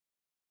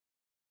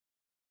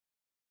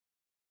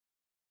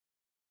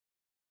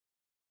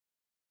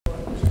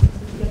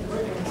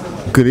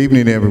Good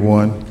evening,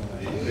 everyone.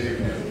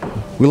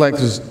 We'd like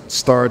to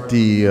start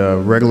the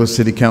regular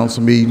city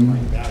council meeting.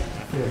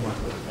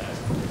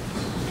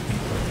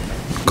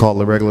 Call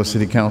the regular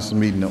city council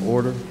meeting to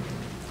order.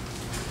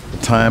 The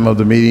time of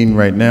the meeting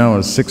right now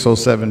is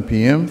 6:07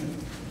 p.m.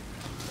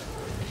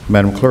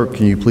 Madam Clerk,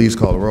 can you please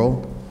call the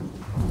roll?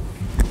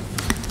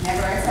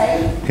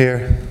 Navarrete.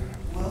 Here.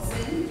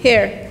 Wilson.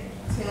 Here.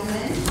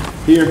 Tillman.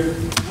 Here.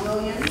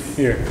 Williams.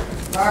 Here.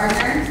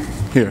 Gardner.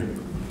 Here.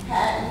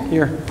 Patton.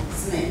 Here.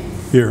 Smith.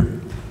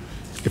 Here.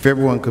 If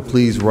everyone could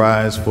please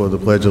rise for the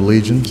Pledge of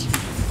Allegiance.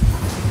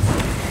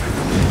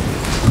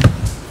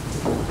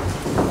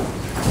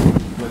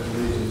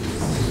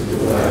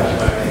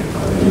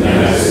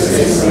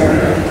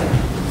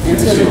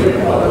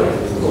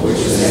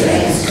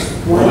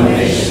 One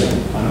nation,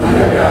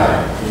 under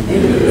God,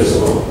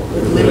 indivisible,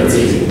 with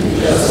liberty and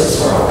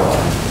justice for all.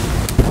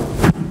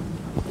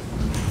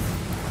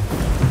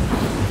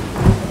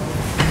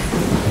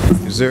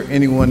 Is there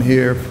anyone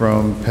here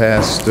from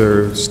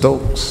Pastor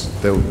Stokes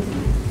that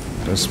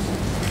just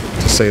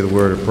to say the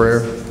word of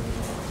prayer?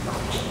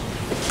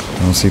 I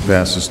don't see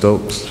Pastor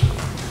Stokes.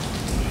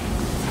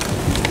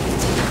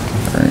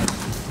 All right.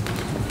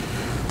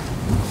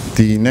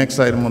 The next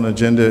item on the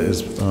agenda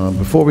is,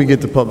 before we get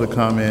to public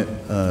comment,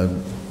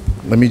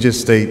 let me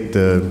just state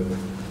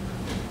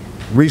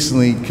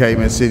recently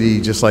Calumet City,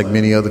 just like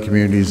many other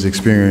communities,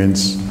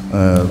 experienced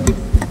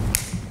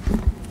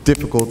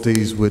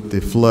difficulties with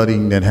the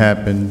flooding that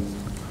happened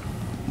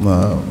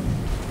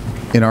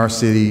in our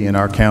city, in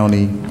our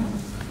county.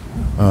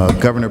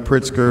 Governor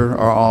Pritzker,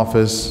 our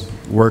office,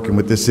 working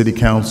with the city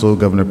council,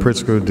 Governor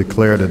Pritzker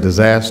declared a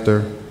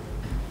disaster.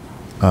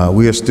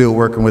 We are still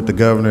working with the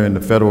governor and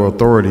the federal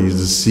authorities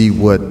to see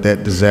what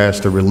that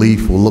disaster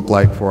relief will look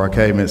like for our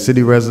Calumet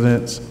City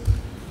residents.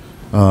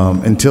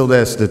 Until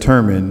that's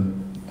determined,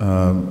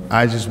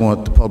 I just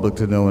want the public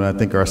to know, and I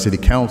think our city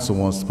council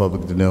wants the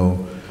public to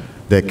know,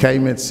 that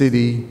Calumet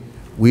City,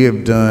 we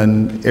have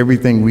done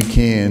everything we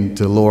can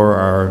to lower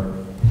our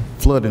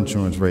flood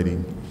insurance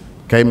rating.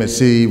 Calumet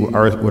City, with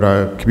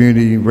our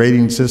community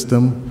rating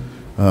system,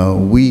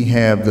 we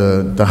have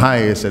the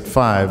highest at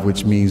 5,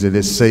 which means that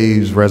it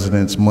saves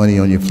residents money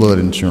on your flood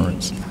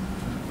insurance.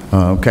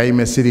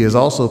 Calumet City has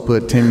also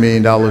put $10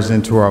 million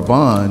into our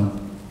bond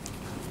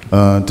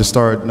to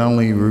start not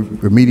only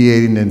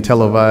remediating and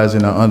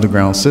televising our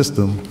underground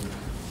system,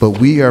 but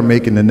we are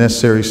making the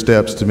necessary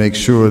steps to make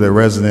sure that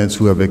residents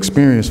who have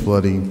experienced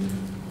flooding,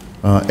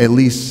 at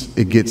least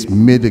it gets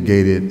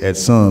mitigated at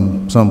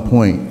some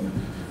point.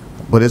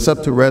 But it's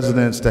up to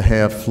residents to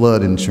have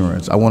flood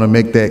insurance. I want to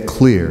make that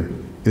clear.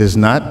 It is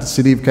not the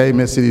city of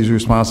Calumet City's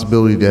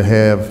responsibility to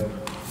have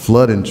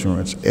flood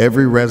insurance.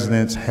 Every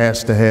resident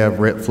has to have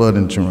flood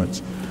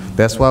insurance.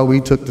 That's why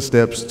we took the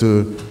steps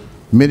to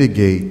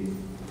mitigate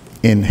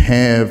and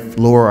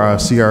lower our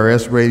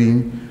CRS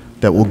rating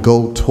that will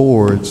go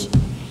towards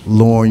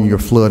lowering your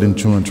flood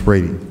insurance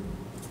rating.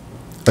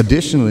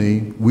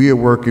 Additionally, we are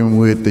working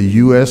with the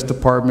U.S.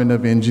 Department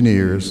of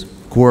Engineers,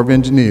 Corps of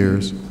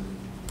Engineers,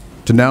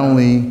 to not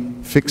only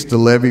fix the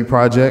levee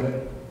project,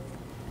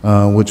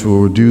 which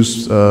will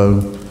reduce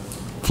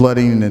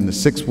flooding in the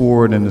 6th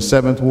Ward and the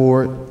 7th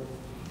Ward,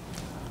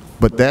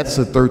 but that's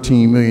a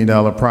 $13 million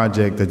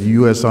project at the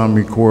U.S.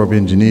 Army Corps of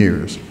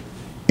Engineers.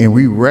 And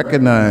we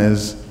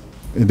recognize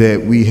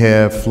that we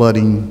have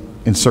flooding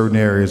in certain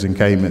areas in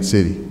Calumet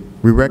City.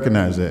 We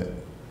recognize that.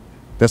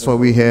 That's why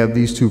we have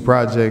these two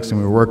projects,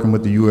 and we're working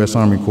with the U.S.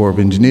 Army Corps of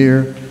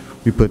Engineers.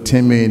 We put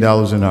 $10 million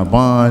in our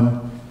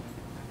bond,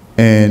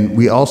 and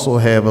we also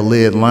have a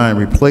lead line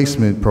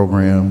replacement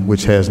program,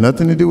 which has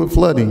nothing to do with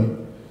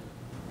flooding,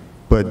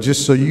 but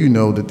just so you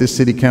know that this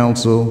city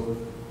council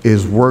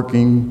is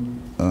working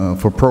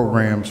for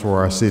programs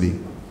for our city.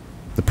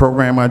 The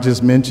program I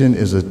just mentioned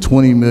is a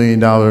 $20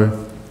 million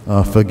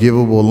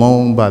forgivable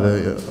loan by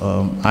the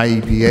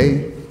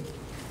IEPA.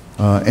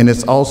 And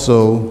it's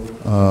also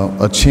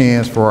a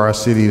chance for our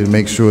city to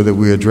make sure that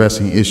we're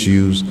addressing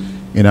issues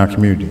in our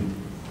community.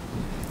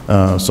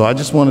 So I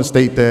just want to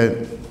state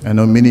that. I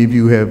know many of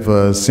you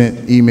have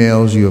sent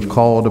emails, you have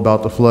called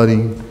about the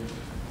flooding,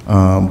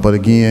 but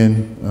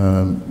again,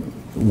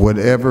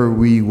 whatever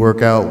we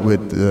work out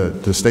with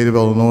the state of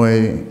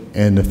Illinois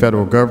and the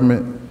federal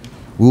government,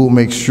 we will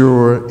make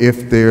sure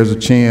if there's a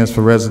chance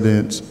for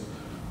residents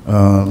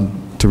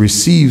to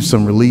receive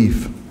some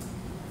relief,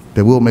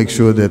 that we'll make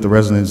sure that the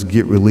residents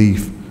get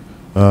relief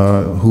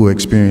who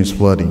experience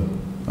flooding.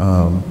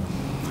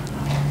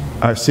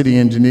 Our city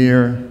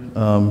engineer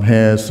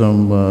has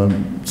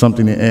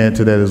something to add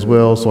to that as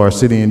well. So our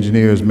city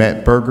engineer is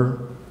Matt Berger.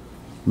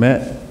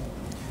 Matt?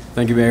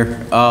 Thank you, Mayor.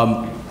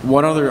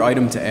 One other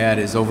item to add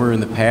is over in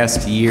the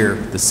past year,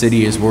 the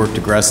city has worked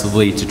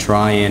aggressively to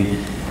try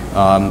and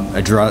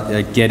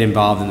get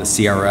involved in the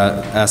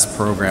CRS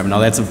program. Now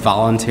that's a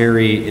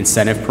voluntary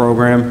incentive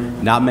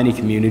program. Not many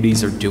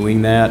communities are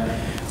doing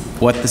that.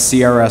 What the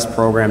CRS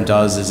program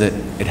does is it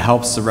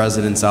helps the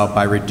residents out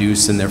by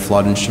reducing their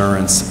flood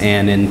insurance.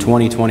 And in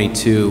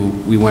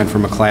 2022, we went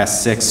from a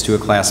class 6 to a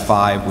class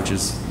 5, which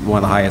is one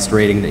of the highest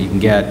rating that you can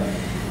get.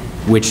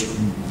 which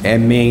it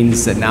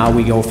means that now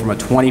we go from a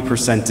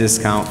 20%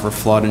 discount for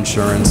flood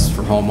insurance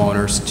for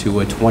homeowners to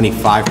a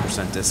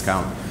 25%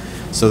 discount.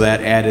 So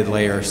that added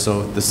layer.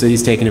 So the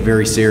city's taken it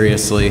very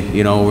seriously,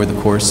 you know, over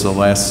the course of the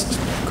last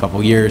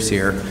couple years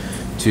here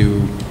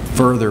to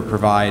further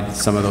provide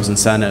some of those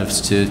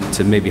incentives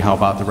to maybe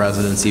help out the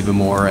residents even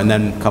more. And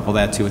then couple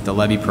that too with the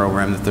levy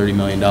program, the $30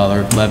 million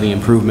levy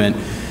improvement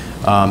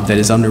that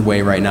is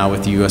underway right now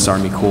with the U.S.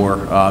 Army Corps.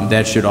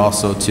 That should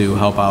also to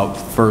help out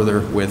further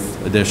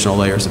with additional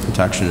layers of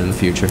protection in the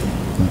future.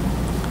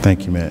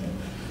 Thank you, Matt.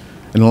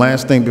 And the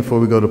last thing before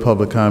we go to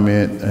public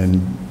comment,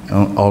 and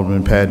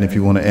Alderman Patton, if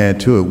you want to add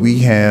to it, we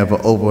have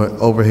an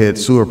overhead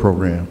sewer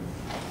program.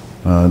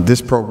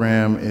 This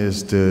program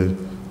is to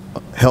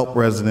help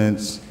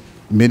residents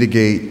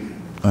mitigate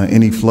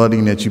any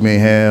flooding that you may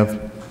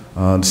have.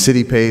 The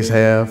city pays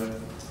half,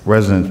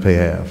 residents pay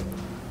half.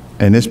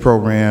 And this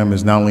program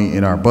is not only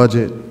in our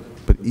budget,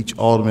 but each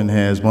alderman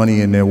has money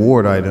in their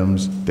ward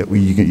items that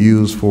we can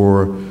use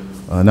for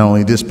not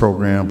only this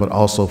program, but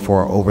also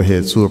for our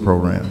overhead sewer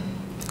program.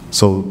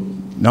 So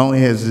not only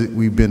has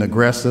we've been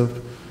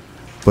aggressive,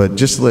 but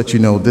just to let you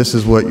know, this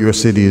is what your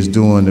city is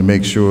doing to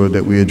make sure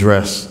that we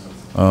address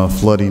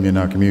flooding in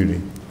our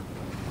community.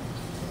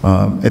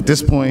 At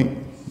this point,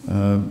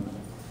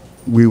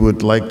 we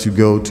would like to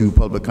go to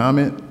public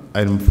comment.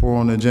 Item 4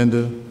 on the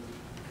agenda.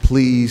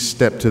 Please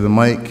step to the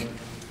mic.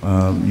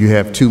 You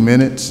have 2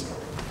 minutes.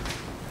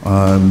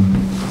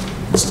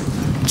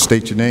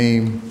 State your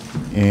name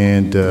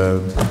and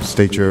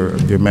state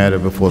your matter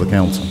before the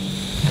council.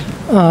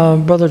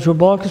 Brother Joe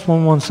Balkas,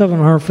 117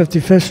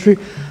 155th Street.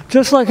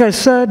 Just like I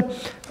said,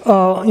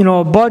 you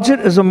know, a budget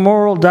is a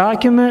moral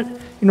document.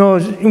 You know,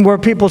 where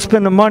people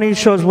spend the money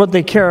shows what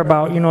they care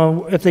about, you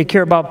know, if they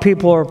care about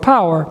people or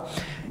power.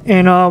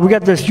 And we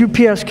got this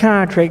UPS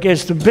contract.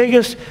 It's the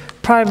biggest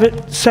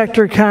private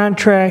sector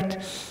contract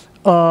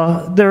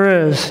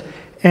there is.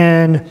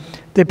 And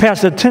they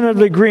passed a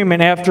tentative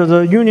agreement after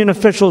the union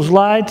officials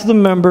lied to the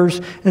members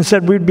and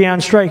said we'd be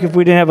on strike if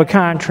we didn't have a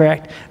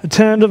contract. A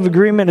tentative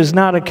agreement is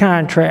not a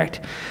contract.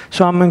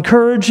 So I'm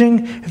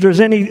encouraging, if there's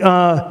any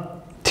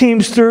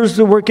Teamsters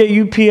that work at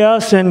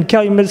UPS and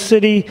Calumet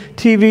City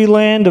TV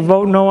land to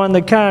vote no on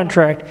the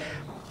contract.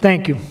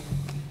 Thank you.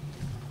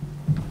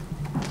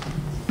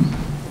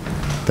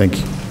 Thank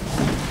you.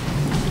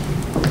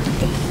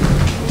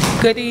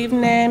 Good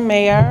evening,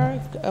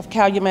 Mayor of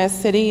Calumet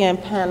City and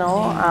panel,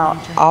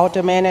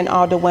 aldermen and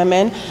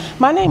alderwomen.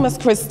 My name is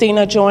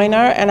Christina Joyner,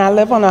 and I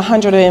live on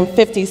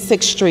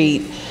 156th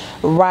Street,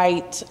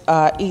 right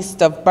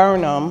east of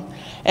Burnham.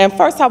 And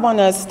first, I want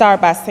to start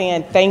by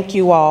saying thank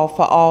you all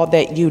for all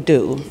that you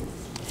do.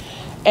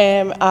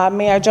 And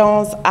Mayor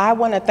Jones, I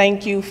want to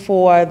thank you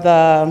for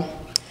the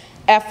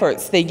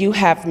efforts that you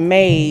have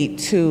made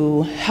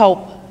to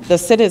help the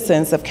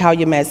citizens of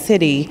Calumet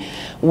City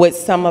with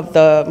some of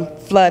the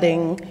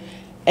flooding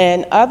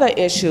and other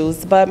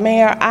issues. But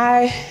Mayor,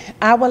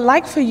 I would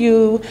like for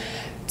you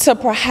to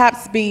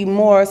perhaps be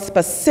more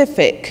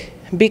specific,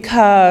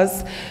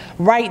 because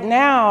right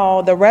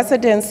now the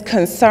residents'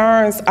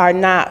 concerns are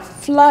not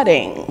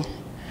flooding.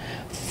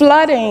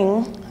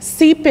 Flooding,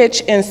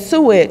 seepage, and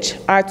sewage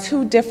are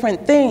two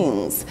different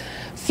things.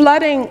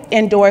 Flooding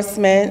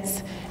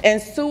endorsements and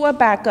sewer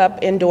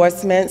backup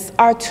endorsements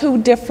are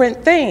two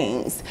different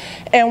things.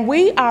 And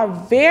we are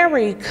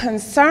very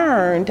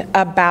concerned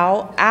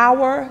about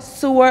our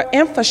sewer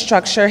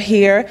infrastructure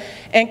here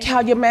in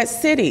Calumet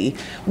City.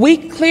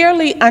 We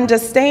clearly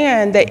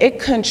understand that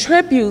it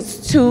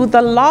contributes to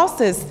the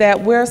losses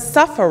that we're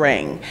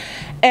suffering.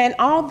 And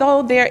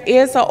although there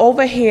is an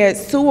overhead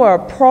sewer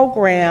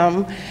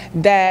program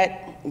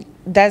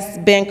that's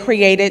been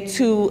created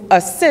to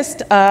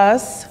assist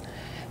us,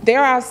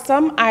 there are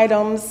some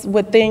items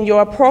within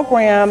your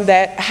program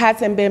that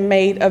hasn't been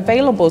made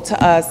available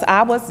to us.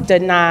 I was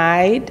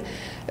denied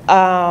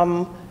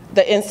the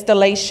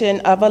installation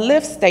of a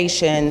lift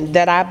station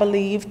that I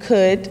believe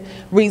could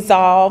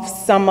resolve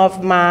some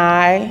of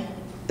my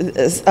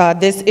this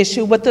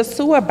issue with the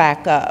sewer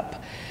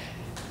backup.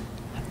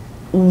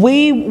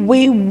 We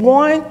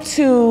want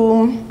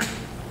to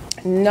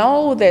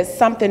know that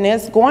something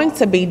is going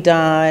to be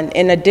done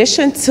in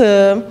addition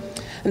to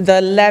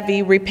the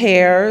levee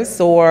repairs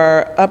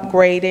or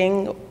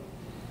upgrading.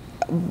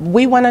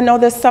 We want to know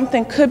that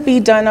something could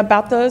be done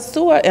about the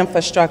sewer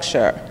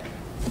infrastructure.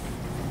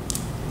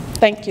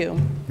 Thank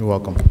you. You're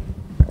welcome.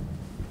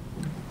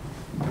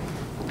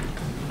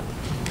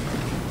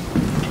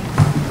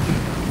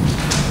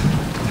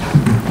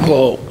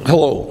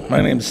 Hello,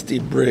 my name is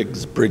Steve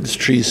Briggs, Briggs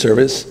Tree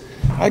Service.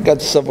 I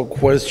got several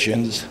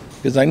questions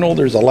because I know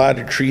there's a lot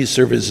of tree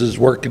services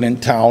working in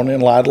town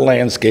and a lot of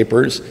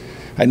landscapers.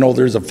 I know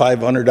there's a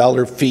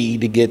 $500 fee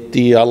to get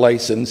the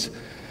license,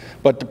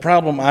 but the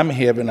problem I'm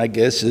having, I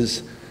guess,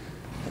 is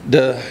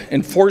the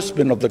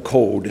enforcement of the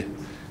code,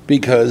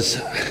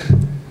 because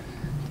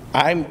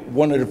I'm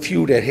one of the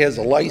few that has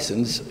a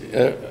license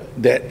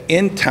that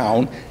in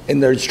town,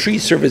 and there's tree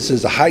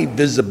services, a high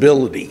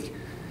visibility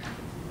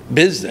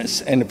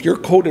business, and if your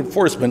code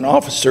enforcement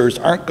officers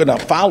aren't going to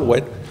follow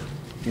it,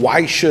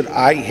 Why should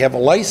I have a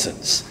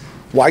license?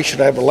 Why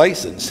should I have a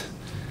license?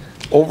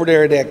 Over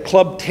there at that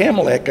Club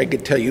Tamalac, I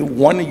could tell you,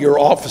 one of your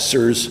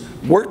officers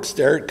works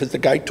there because the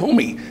guy told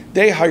me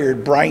they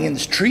hired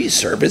Brian's tree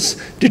service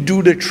to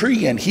do the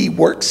tree, and he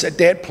works at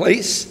that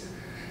place.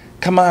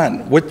 Come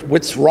on,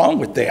 what's wrong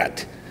with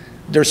that?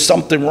 There's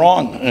something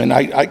wrong, and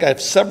I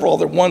got several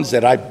other ones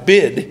that I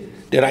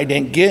bid that I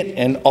didn't get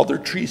and other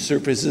tree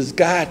services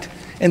got,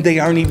 and they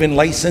aren't even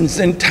licensed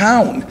in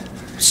town.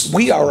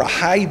 We are a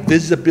high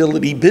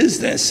visibility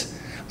business.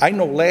 I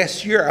know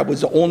last year I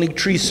was the only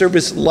tree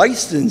service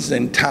licensed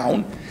in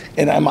town,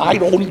 and am I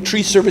the only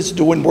tree service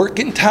doing work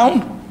in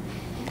town?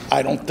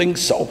 I don't think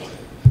so.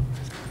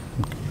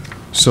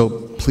 So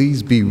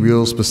please be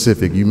real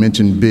specific. You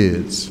mentioned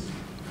bids.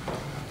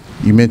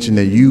 You mentioned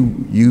that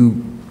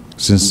you,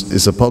 since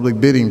it's a public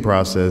bidding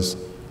process,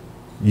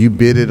 you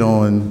bidded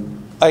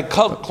on. I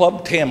called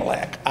Club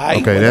Tamalac.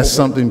 Okay, that's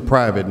something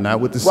private, not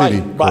with the city,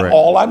 right, but correct?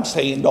 all I'm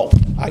saying, no,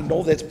 I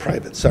know that's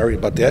private, sorry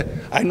about that.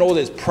 I know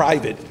that's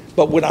private,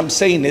 but what I'm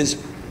saying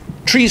is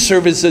tree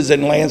services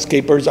and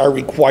landscapers are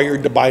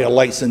required to buy a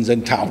license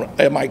in town.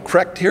 Am I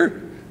correct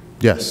here?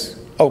 Yes.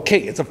 Okay,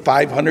 it's a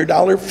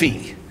 $500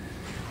 fee.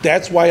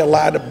 That's why a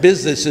lot of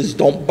businesses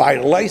don't buy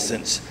a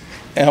license.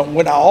 And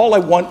when all I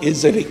want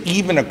is that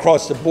even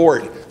across the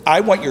board,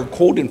 I want your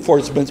code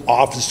enforcement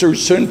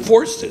officers to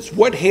enforce this.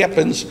 What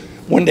happens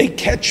when they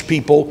catch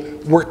people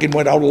working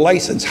without a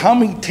license? How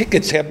many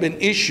tickets have been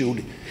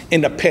issued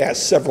in the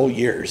past several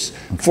years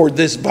for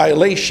this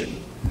violation?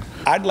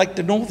 I'd like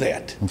to know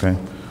that. Okay.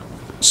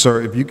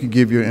 Sir, if you could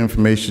give your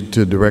information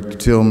to Director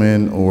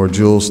Tillman or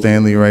Jules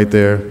Stanley right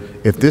there.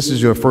 If this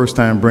is your first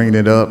time bringing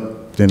it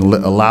up, then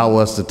allow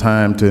us the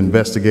time to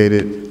investigate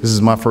it. This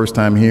is my first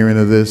time hearing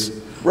of this.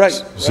 Right,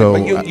 So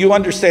right. But you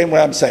understand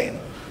what I'm saying.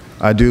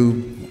 I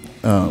do,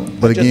 but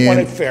I just again, want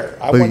it fair.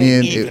 I want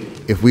it even.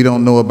 if we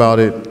don't know about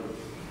it,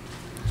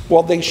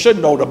 Well, they should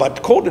know about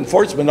it. Code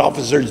enforcement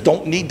officers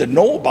don't need to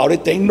know about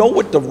it. They know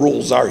what the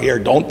rules are here,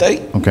 don't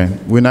they? okay,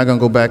 we're not going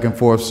to go back and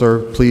forth,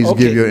 sir. Please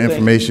Okay, give your thank you.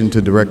 information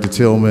to Director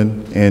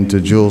Tillman and to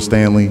Jules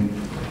Stanley,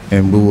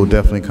 and we will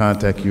definitely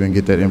contact you and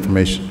get that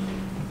information.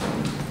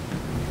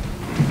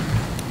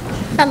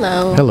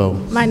 Hello. Hello.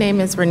 My name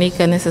is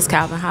Renika, and this is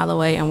Calvin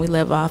Holloway, and we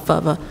live off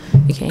of a,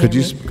 you can't Could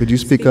hear you me? could you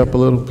speak up a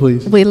little,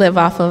 please? We live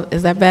off of,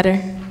 is that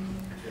better?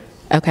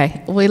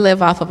 Okay. We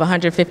live off of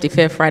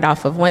 155th, right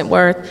off of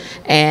Wentworth,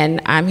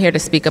 and I'm here to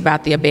speak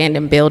about the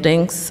abandoned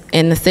buildings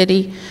in the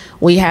city.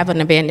 We have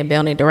an abandoned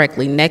building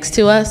directly next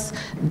to us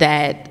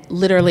that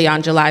literally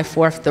on July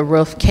 4th, the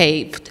roof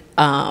caved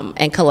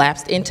and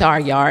collapsed into our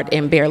yard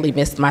and barely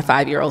missed my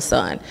 5-year-old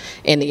son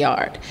in the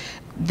yard.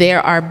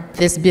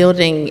 This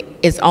building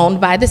is owned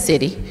by the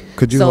city.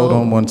 Could you hold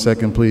on 1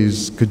 second,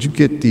 please? Could you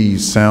get the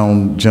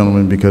sound,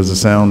 gentlemen, because the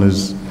sound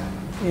is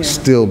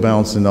still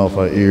bouncing off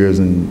our ears,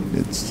 and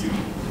it's,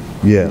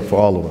 for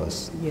all of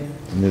us. Yeah.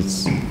 And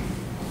it's.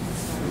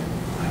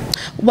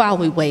 While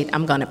we wait,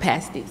 I'm going to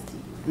pass this.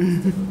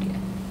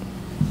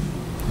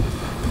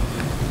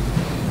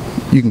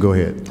 You can go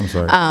ahead. I'm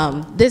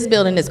sorry. This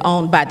building is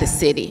owned by the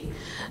city.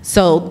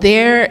 So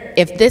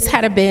if this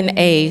had been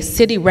a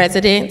city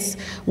residence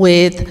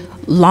with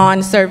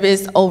lawn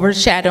service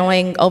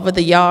overshadowing over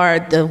the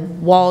yard, the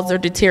walls are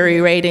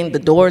deteriorating, the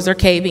doors are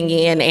caving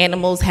in,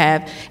 animals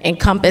have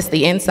encompassed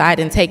the inside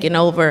and taken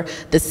over,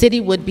 the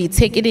city would be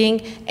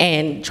ticketing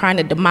and trying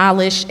to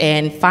demolish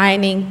and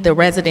fining the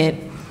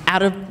resident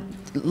out of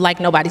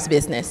like nobody's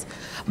business.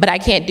 But I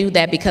can't do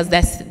that because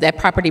that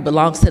property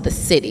belongs to the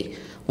city.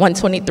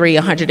 123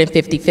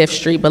 155th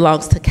Street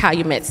belongs to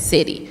Calumet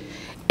City.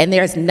 And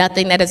there's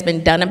nothing that has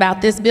been done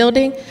about this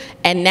building.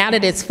 And now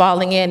that it's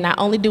falling in, not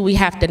only do we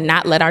have to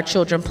not let our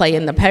children play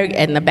in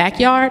the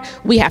backyard,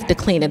 we have to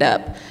clean it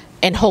up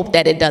and hope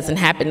that it doesn't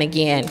happen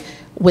again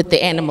with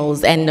the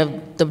animals and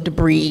the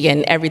debris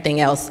and everything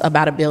else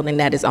about a building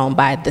that is owned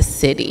by the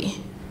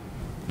city.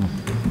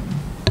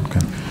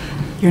 Okay.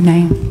 Your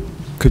name?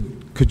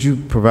 Could you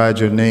provide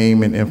your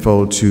name and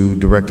info to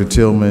Director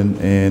Tillman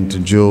and to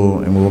Jewel,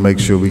 and we'll make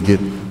sure we get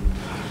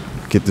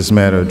this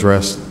matter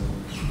addressed.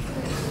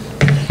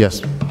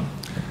 Yes.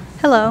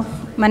 Hello,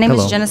 my name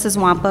Hello. is Genesis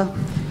Wampa.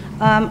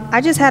 I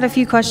just had a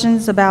few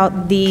questions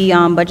about the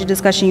budget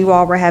discussion you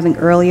all were having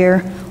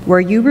earlier.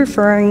 Were you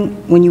referring,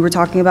 when you were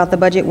talking about the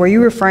budget, were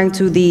you referring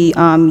to the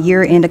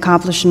year-end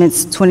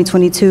accomplishments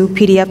 2022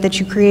 PDF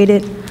that you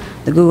created,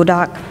 the Google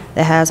Doc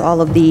that has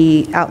all of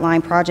the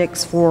outline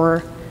projects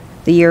for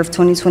the year of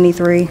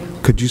 2023?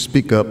 Could you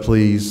speak up,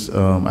 please?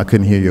 I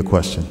couldn't hear your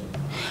question.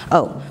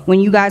 Oh, when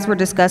you guys were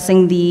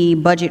discussing the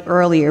budget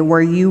earlier,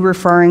 were you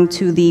referring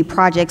to the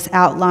projects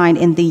outlined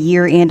in the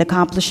year-end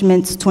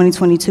accomplishments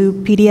 2022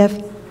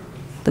 PDF,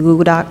 the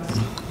Google Doc?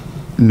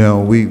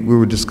 No, we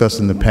were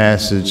discussing the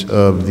passage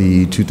of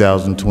the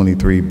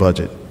 2023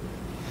 budget.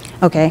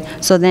 Okay,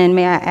 so then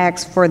may I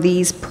ask for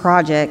these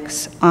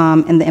projects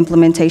and the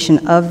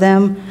implementation of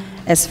them,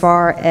 as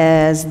far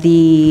as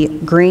the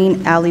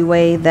green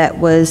alleyway that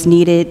was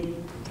needed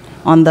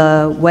on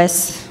the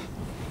west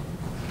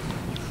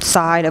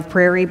side of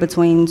Prairie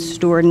between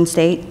Stewart and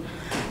State.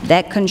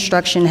 That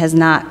construction has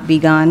not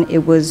begun.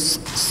 It was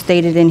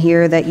stated in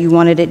here that you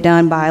wanted it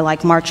done by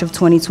like March of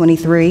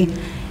 2023.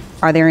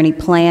 Are there any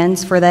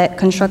plans for that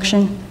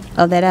construction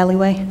of that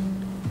alleyway?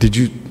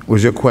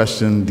 Was your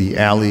question, the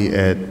alley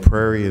at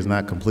Prairie is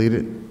not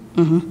completed?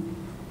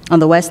 On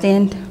the west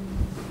end?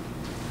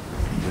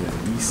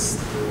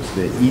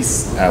 The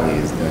east alley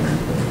is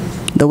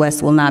done. The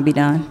west will not be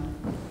done?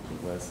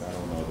 The west, I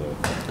don't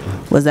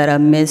know Was that a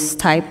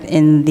mistype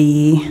in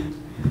the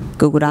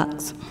Google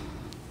Docs?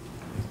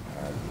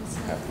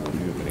 have to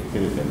review, but it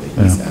could have been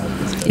the east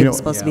alley. It was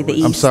supposed to be the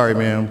east. I'm sorry,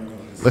 ma'am.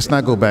 Let's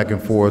not go back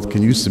and forth.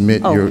 Can you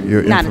submit Oh,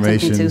 your not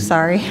information? attempting to,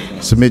 sorry.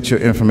 Submit your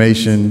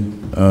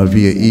information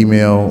via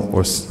email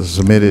or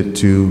submit it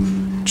to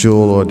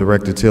Jewel or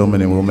Director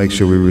Tillman, and we'll make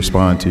sure we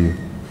respond to you.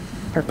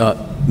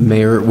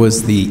 Mayor, it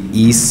was the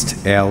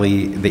east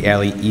alley, the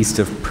alley east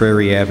of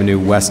Prairie Avenue,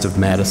 west of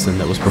Madison,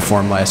 that was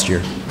performed last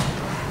year.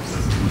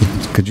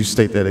 Could you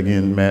state that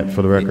again, Matt,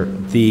 for the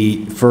record?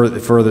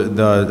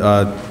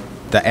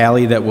 The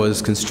alley that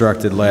was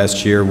constructed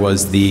last year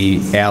was the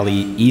alley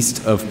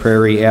east of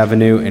Prairie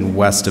Avenue and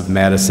west of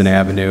Madison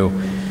Avenue,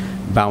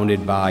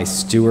 bounded by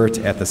Stewart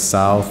at the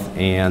south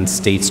and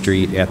State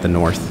Street at the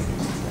north.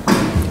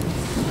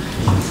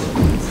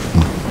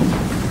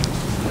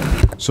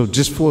 So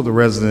just for the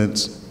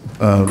residents,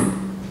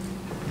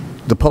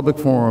 the public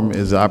forum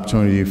is an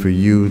opportunity for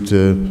you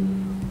to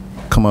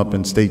come up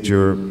and state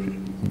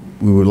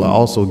we will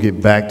also get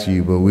back to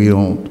you, but we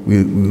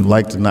would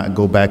like to not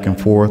go back and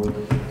forth.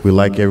 We'd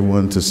like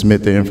everyone to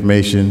submit their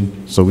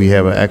information so we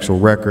have an actual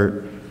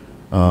record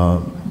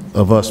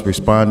of us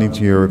responding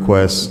to your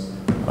requests,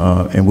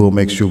 and we'll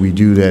make sure we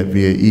do that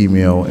via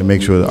email and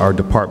make sure that our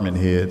department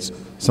heads,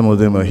 some of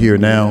them are here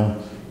now,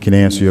 can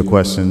answer your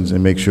questions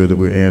and make sure that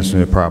we're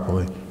answering it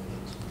properly.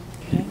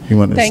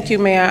 Thank you,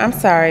 Mayor. I'm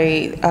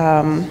sorry.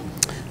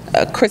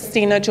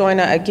 Christina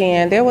Joyner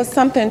again. There was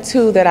something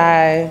too that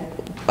I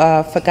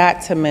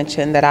forgot to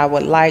mention that I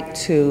would like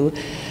to.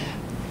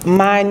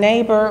 My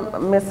neighbor,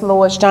 Ms.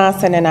 Lois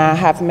Johnson, and I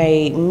have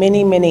made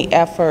many, many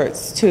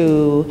efforts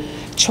to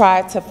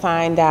try to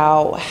find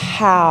out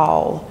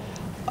how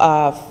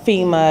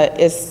FEMA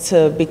is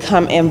to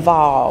become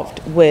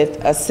involved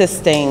with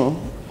assisting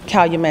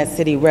Calumet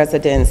City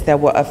residents that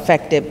were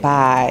affected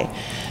by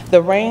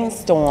the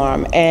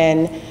rainstorm.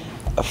 And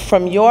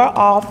from your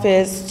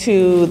office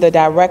to the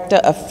director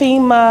of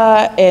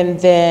FEMA, and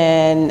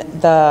then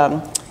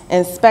the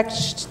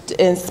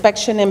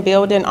inspection and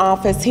building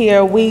office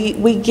here,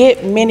 we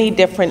get many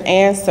different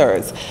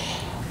answers.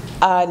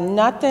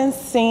 Nothing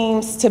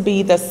seems to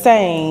be the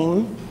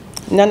same,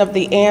 none of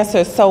the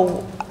answers,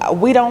 so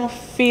we don't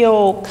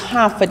feel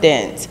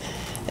confident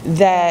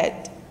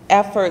that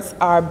efforts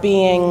are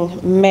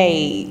being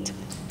made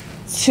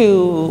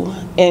to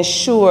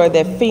ensure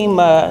that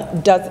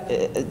FEMA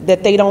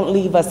that they don't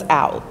leave us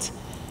out.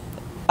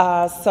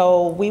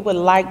 So we would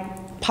like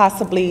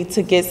possibly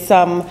to get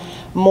some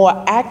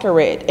more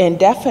accurate and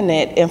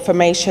definite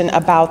information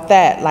about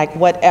that, like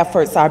what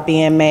efforts are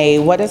being made,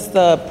 what is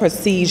the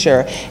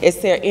procedure, is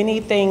there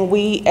anything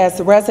we as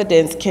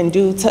residents can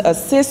do to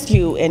assist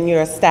you and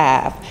your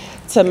staff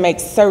to make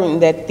certain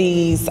that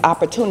these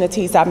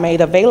opportunities are made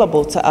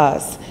available to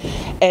us.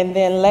 And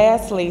then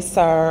lastly,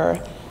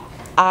 sir,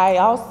 I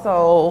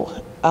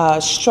also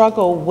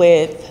struggle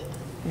with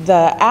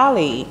the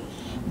alley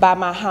by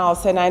my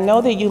house, and I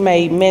know that you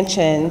may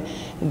mention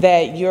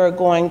that you're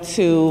going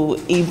to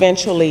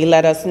eventually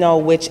let us know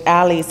which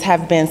alleys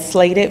have been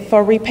slated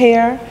for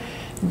repair.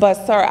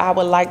 But sir, I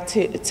would like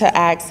to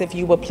ask if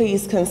you would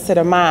please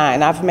consider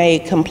mine. I've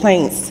made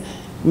complaints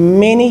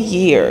many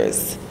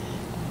years,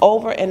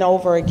 over and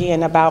over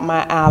again, about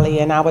my alley,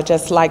 and I would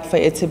just like for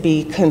it to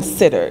be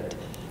considered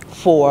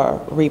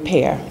for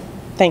repair.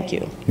 Thank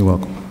you. You're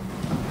welcome.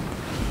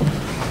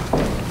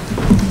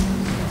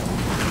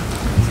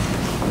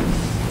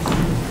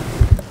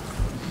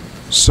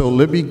 So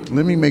let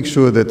me make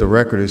sure that the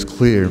record is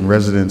clear and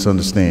residents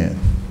understand.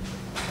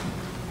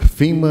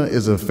 FEMA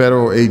is a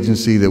federal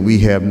agency that we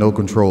have no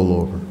control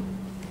over.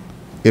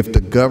 If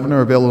the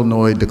governor of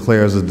Illinois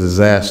declares a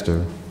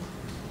disaster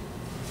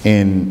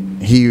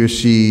and he or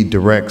she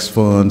directs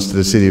funds to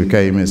the city of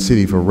Calumet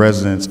City for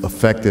residents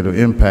affected or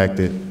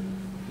impacted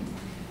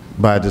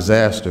by a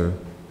disaster,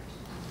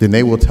 then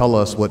they will tell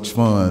us which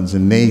funds,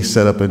 and they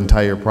set up an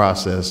entire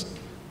process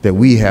that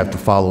we have to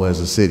follow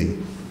as a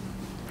city.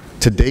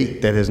 To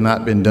date, that has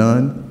not been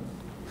done.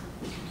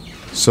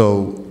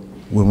 So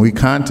when we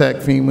contact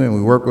FEMA and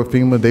we work with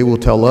FEMA, they will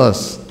tell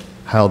us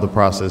how the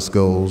process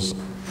goes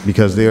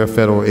because they're a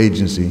federal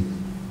agency.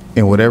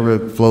 And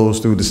whatever flows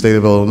through the state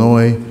of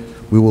Illinois,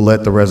 we will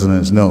let the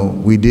residents know.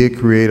 We did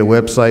create a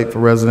website for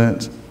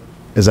residents.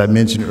 As I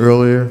mentioned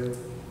earlier,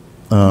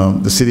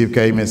 the city of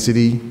Calumet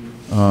City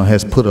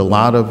has put a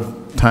lot of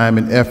time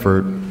and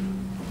effort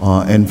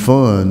and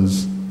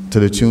funds to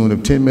the tune of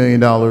 $10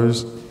 million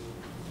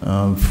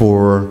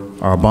for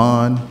our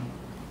bond,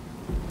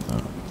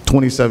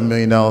 $27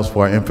 million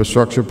for our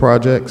infrastructure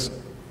projects,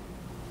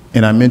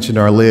 and I mentioned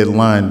our lead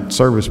line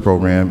service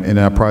program and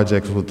our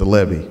projects with the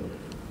levee.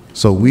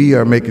 So we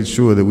are making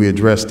sure that we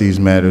address these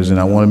matters, and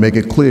I want to make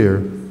it clear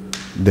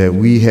that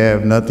we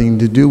have nothing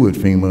to do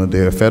with FEMA.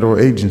 They're a federal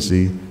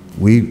agency.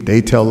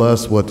 They tell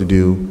us what to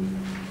do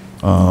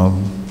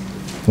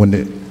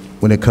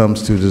when it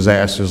comes to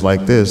disasters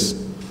like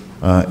this,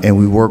 and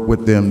we work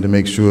with them to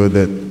make sure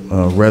that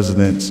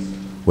residents,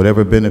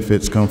 whatever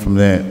benefits come from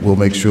that, we'll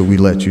make sure we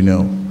let you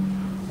know.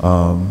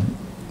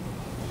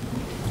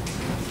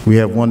 We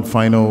have one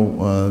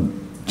final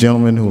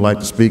gentleman who would like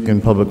to speak in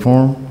public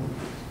forum.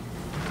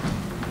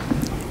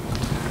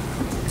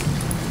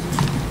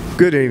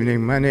 Good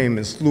evening. My name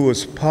is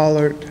Louis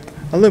Pollard.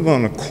 I live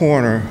on the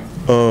corner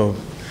of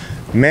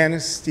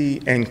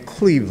Manistee and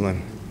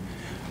Cleveland.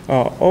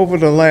 Over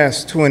the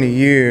last 20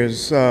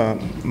 years,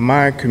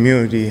 my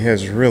community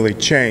has really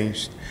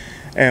changed.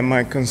 And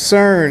my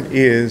concern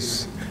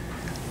is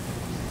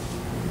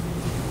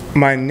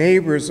my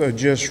neighbors are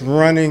just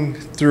running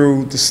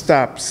through the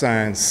stop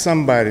sign.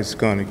 Somebody's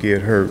going to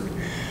get hurt.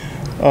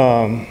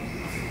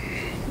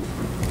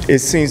 It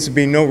seems to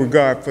be no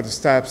regard for the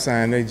stop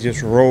sign. They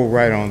just roll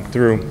right on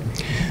through.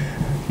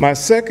 My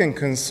second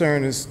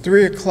concern is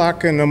 3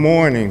 o'clock in the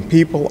morning.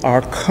 People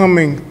are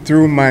coming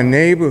through my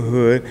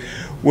neighborhood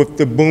with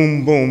the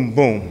boom, boom,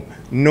 boom,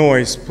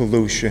 noise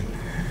pollution.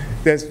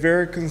 That's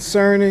very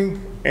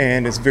concerning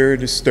and it's very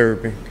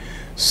disturbing.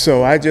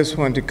 So I just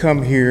wanted to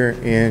come here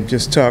and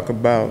just talk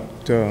about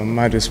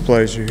my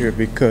displeasure here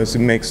because it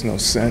makes no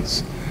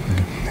sense.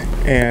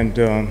 And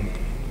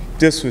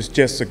this was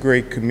just a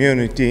great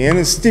community, and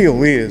it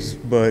still is,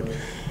 but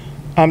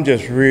I'm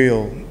just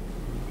real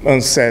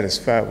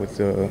unsatisfied with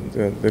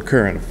the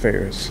current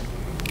affairs.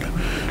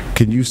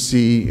 Can you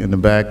see in the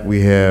back,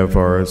 we have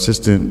our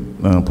Assistant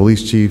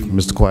Police Chief,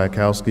 Mr.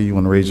 Kwiatkowski. You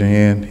want to raise your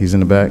hand? He's in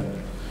the back.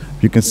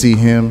 You can see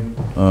him,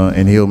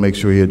 and he'll make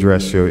sure he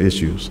addresses your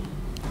issues.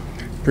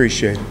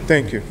 Appreciate it.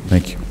 Thank you.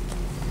 Thank you.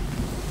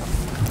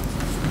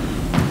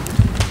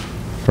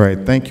 All right,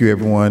 thank you,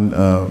 everyone.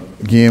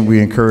 Again,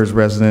 we encourage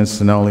residents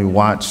to not only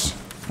watch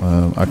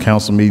our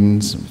council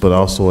meetings, but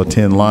also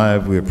attend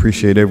live. We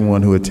appreciate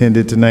everyone who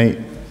attended tonight.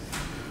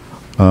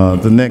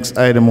 The next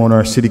item on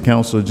our City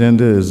Council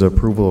agenda is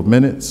approval of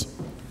minutes.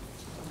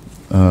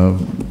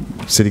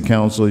 City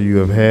Council, you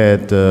have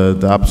had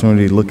the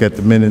opportunity to look at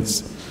the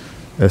minutes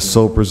as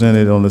so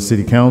presented on the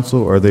City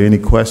Council. Are there any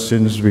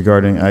questions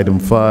regarding item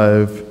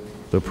 5,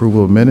 the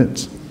approval of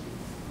minutes?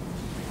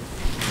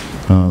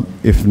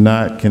 If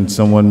not, can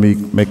someone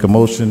make a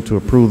motion to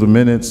approve the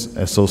minutes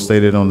as so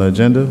stated on the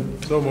agenda?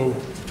 So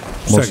moved.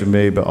 Motion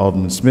made by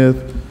Alderman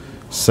Smith,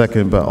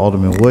 second by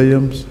Alderman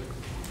Williams.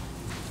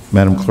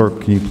 Madam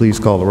Clerk, can you please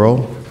call the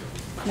roll?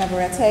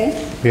 Navarrete,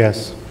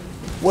 Yes.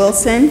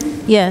 Wilson,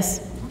 Yes.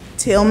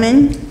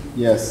 Tillman,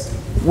 Yes.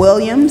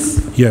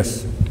 Williams,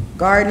 Yes.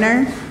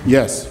 Gardner,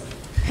 Yes.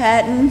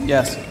 Patton,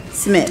 Yes.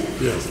 Smith.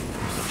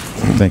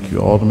 Thank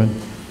you, Alderman.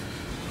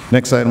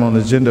 Next item on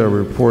the agenda are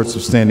reports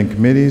of standing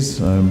committees.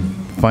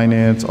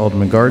 Finance,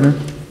 Alderman Gardner.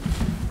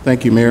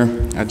 Thank you, Mayor.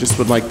 I just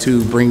would like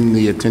to bring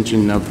the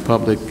attention of the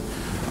public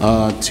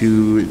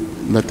to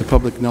let the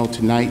public know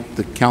tonight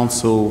the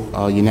council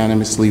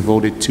unanimously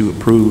voted to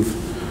approve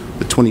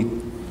the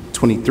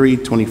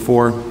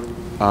 2023-24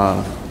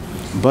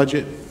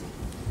 budget.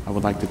 I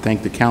would like to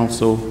thank the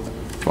council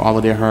for all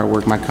of their hard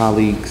work, my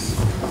colleagues,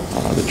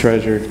 the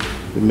treasurer,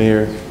 the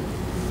mayor,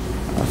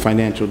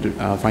 finance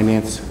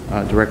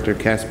director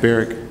Cass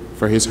Barrick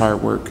for his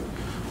hard work.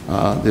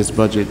 This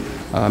budget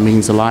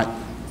means a lot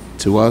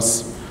to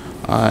us,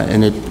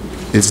 and it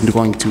is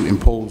going to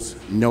impose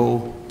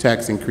no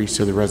tax increase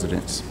to the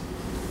residents.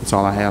 That's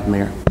all I have,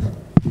 Mayor.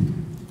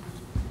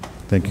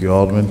 Thank you,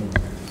 Alderman.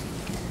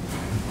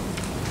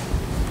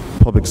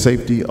 Public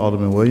Safety,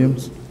 Alderman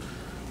Williams.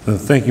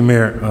 Thank you,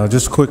 Mayor.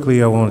 Just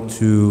quickly, I want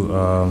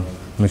to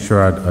make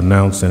sure I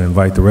announce and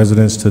invite the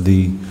residents to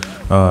the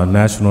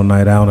National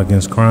Night Out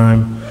Against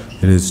Crime.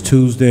 It is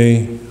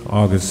Tuesday,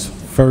 August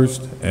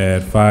 1st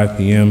at 5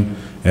 p.m.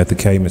 at the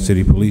Calumet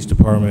City Police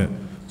Department.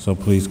 So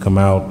please come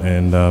out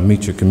and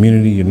meet your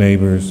community, your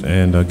neighbors,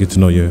 and get to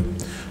know your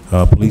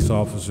police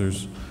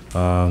officers.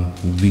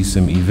 Be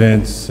some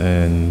events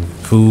and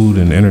food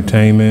and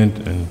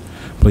entertainment, and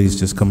please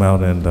just come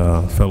out and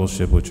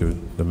fellowship with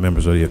the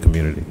members of your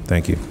community.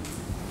 Thank you.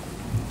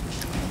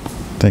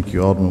 Thank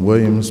you, Alderman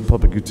Williams.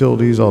 Public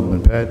Utilities,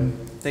 Alderman Patton.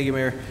 Thank you,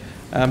 Mayor.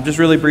 Just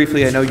really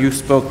briefly, I know you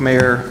spoke,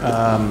 Mayor,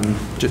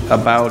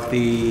 about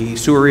the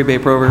sewer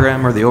rebate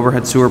program or the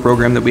overhead sewer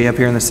program that we have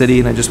here in the city,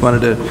 and I just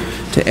wanted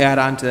to add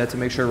on to that to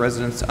make sure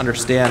residents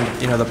understand,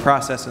 the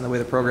process and the way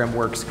the program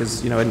works,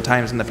 because, in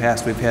times in the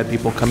past we've had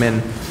people come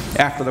in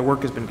after the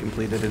work has been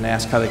completed and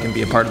ask how they can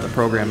be a part of the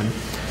program. And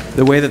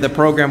the way that the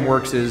program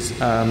works is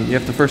you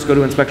have to first go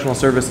to inspectional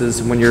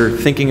services when you're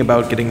thinking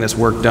about getting this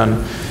work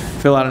done.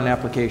 Fill out an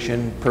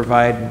application,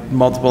 provide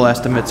multiple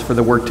estimates for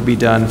the work to be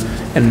done,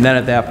 and then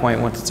at that point,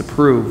 once it's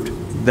approved,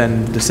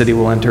 then the city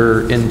will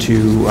enter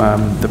into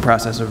the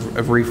process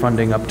of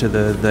refunding up to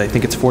I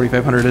think it's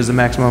 $4,500 is the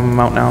maximum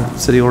amount now the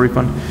city will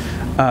refund.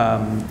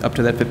 up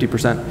to that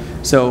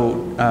 50%.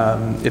 So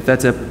if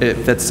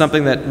that's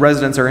something that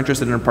residents are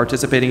interested in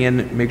participating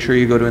in, make sure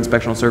you go to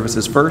inspectional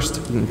services first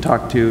and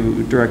talk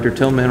to Director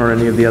Tillman or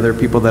any of the other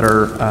people that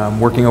are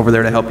working over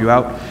there to help you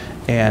out,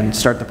 and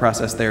start the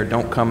process there.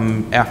 Don't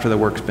come after the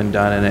work's been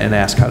done and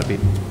ask how to be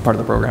part of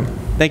the program.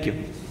 Thank you.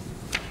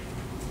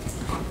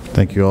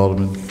 Thank you,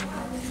 Alderman.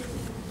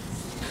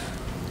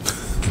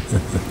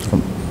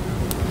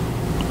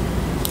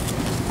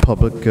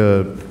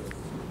 Public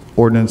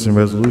ordinance and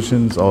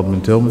resolutions,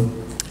 Alderman Tillman.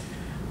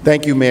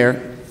 Thank you,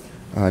 Mayor.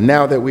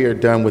 Now that we are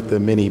done with the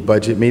mini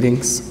budget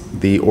meetings,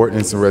 the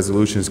Ordinance and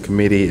Resolutions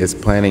Committee is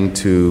planning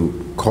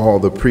to call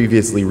the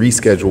previously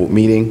rescheduled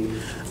meeting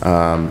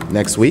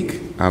next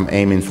week. I'm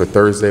aiming for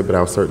Thursday, but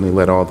I'll certainly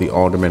let all the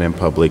aldermen and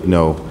public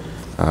know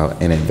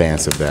in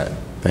advance of that.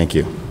 Thank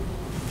you.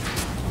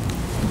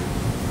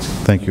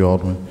 Thank you,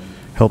 Alderman.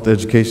 Health,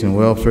 Education, and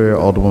Welfare,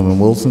 Alderwoman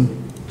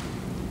Wilson.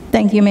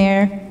 Thank you,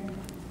 Mayor.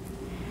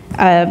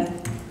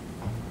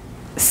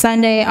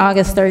 Sunday,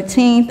 August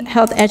 13th,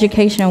 Health,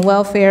 Education, and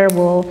Welfare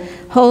will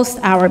host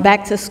our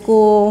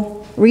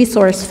back-to-school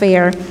resource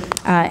fair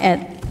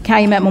at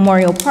Calumet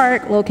Memorial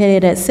Park,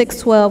 located at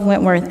 612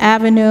 Wentworth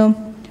Avenue,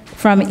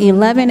 from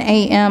 11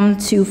 a.m.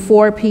 to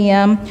 4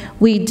 p.m.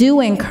 We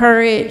do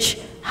encourage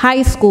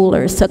high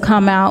schoolers to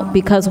come out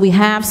because we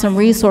have some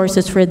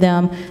resources for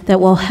them that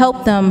will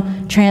help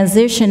them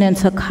transition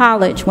into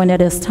college when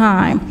it is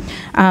time.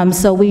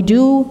 So we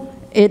do,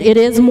 it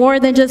is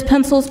more than just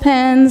pencils,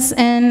 pens,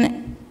 and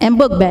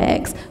book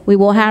bags. We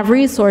will have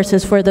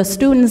resources for the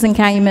students in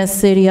Calumet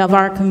City of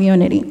our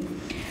community.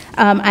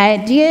 I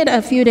did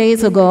a few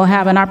days ago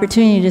have an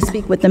opportunity to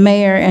speak with the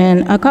mayor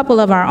and a couple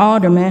of our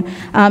aldermen,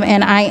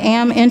 and I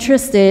am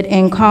interested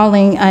in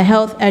calling a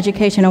Health,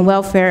 Education, and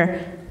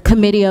Welfare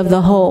Committee of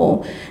the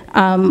Whole.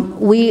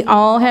 We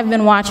all have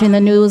been watching the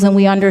news, and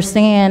we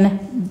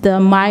understand the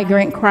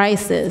migrant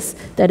crisis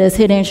that is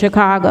hitting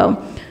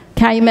Chicago.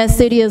 Calumet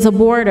City is a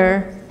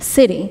border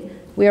city.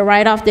 We are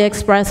right off the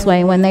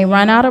expressway. When they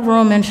run out of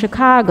room in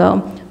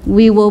Chicago,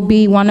 we will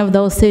be one of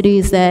those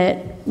cities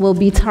that will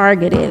be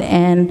targeted.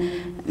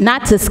 And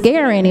not to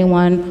scare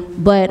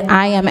anyone, but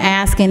I am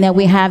asking that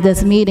we have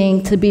this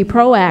meeting to be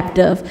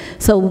proactive.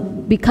 So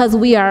because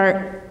we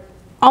are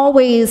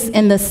always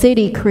in the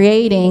city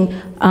creating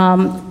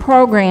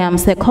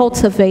programs that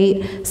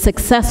cultivate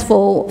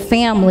successful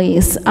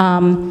families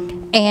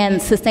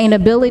and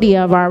sustainability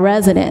of our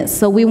residents.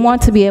 So we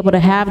want to be able to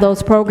have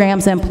those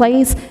programs in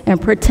place and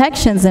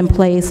protections in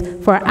place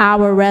for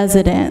our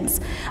residents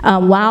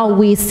while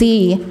we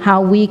see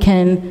how we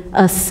can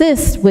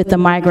assist with the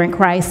migrant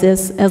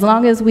crisis. As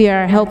long as we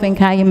are helping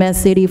Calumet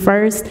City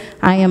first,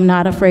 I am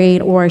not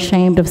afraid or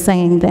ashamed of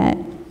saying that.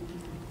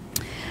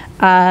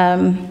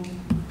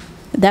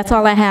 That's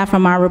all I have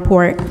from our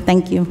report.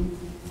 Thank you.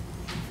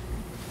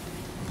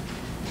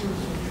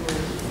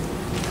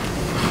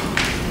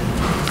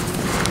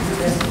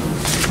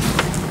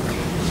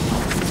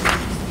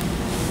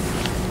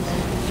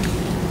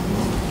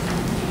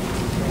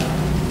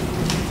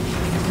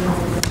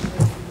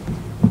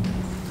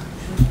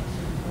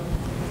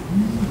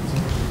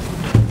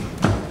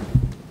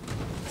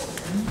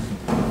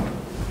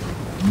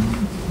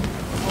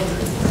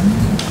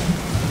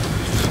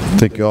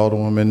 Thank you,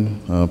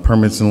 Alderwoman.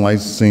 Permits and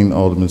licensing,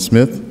 Alderman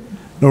Smith.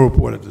 No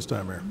report at this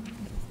time, Mayor.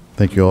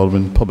 Thank you,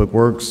 Alderman. Public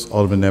Works,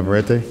 Alderman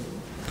Navarrete.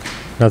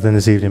 Nothing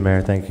this evening,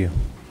 Mayor. Thank you.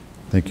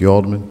 Thank you,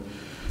 Alderman.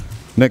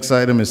 Next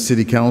item is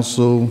City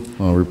Council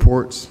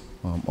reports.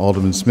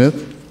 Alderman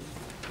Smith.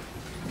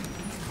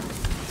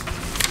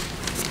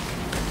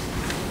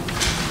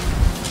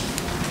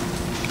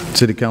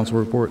 City Council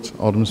reports,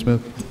 Alderman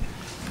Smith.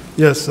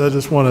 Yes, I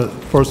just want to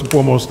first and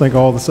foremost thank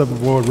all the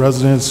 7th Ward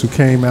residents who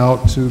came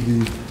out to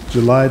the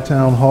July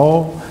Town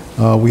Hall.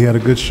 We had a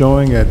good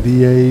showing at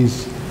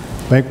DA's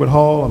Banquet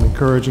Hall. I'm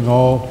encouraging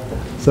all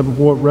 7th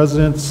Ward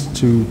residents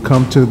to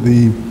come to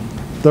the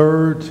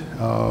 7th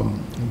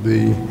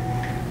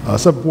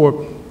Ward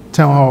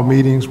Town Hall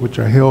meetings, which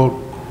are held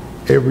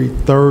every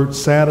 3rd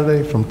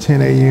Saturday from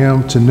 10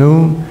 a.m. to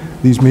noon.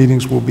 These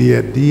meetings will be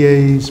at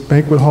DA's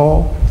Banquet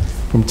Hall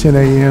from 10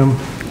 a.m.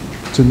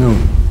 to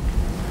noon.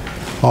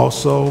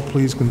 Also,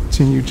 please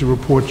continue to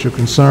report your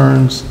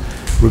concerns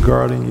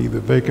regarding either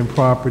vacant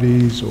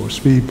properties or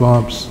speed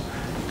bumps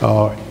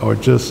or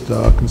just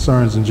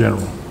concerns in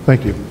general.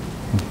 Thank you.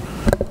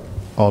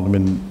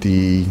 Alderman,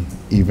 the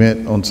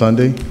event on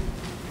Sunday?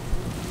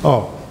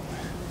 Oh,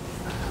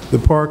 the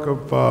Park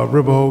of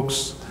River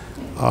Oaks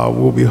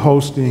will be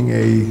hosting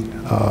a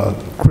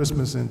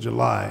Christmas in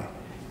July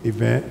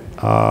event.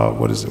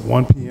 What is it,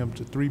 1 p.m.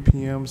 to 3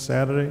 p.m.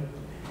 Saturday?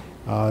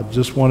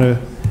 Just want to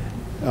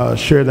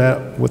share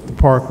that with the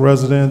park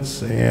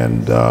residents,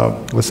 and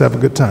let's have a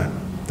good time.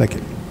 Thank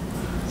you.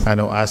 I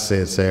know I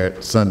said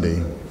Saturday,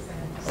 Sunday,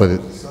 but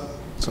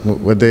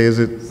what day is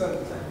it?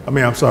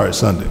 I'm sorry,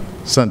 Sunday.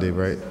 Sunday,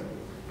 right?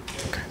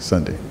 Okay,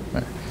 Sunday.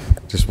 Right.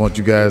 Just want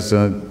you guys,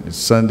 it's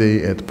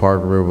Sunday at the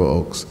Park of River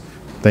Oaks.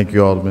 Thank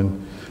you,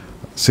 Alderman.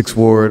 6th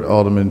Ward,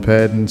 Alderman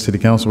Patton, City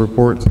Council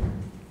reports.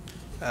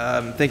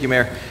 Thank you,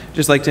 Mayor.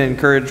 Just like to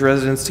encourage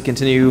residents to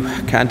continue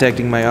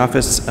contacting my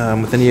office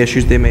with any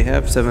issues they may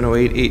have,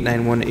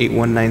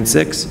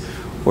 708-891-8196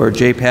 or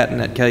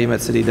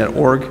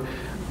jpatton@calumetscity.org.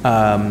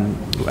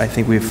 I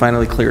think we've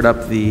finally cleared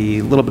up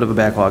the little bit of a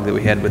backlog that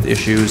we had with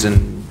issues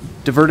and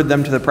diverted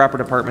them to the proper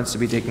departments to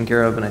be taken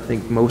care of, and I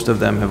think most of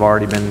them have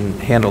already been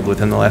handled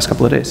within the last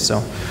couple of days.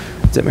 So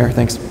that's it, Mayor.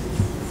 Thanks.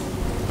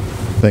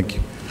 Thank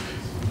you.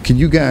 Can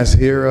you guys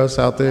hear us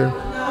out there?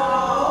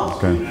 No.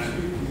 Okay.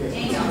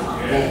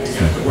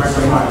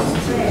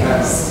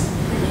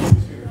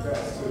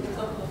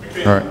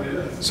 All right.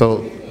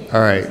 So,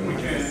 all right.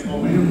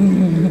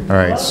 All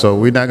right. So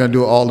we're not going to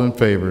do all in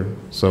favor.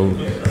 So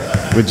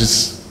we're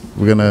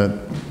going to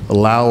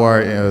allow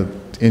our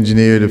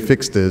engineer to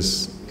fix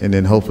this, and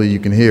then hopefully you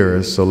can hear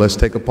us. So let's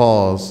take a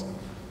pause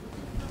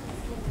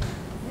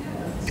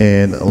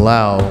and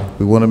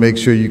we want to make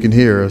sure you can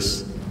hear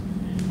us.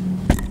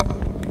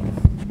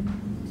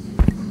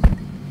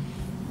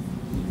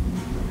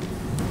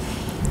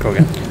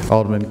 Okay.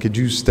 Alderman, could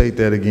you state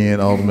that again,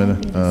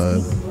 Alderman?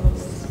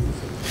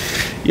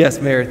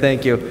 Yes, Mayor,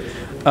 thank you.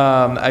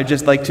 I'd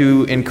just like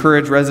to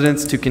encourage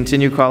residents to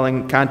continue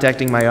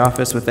contacting my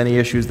office with any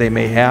issues they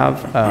may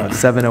have,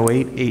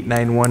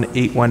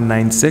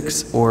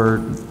 708-891-8196,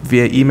 or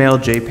via email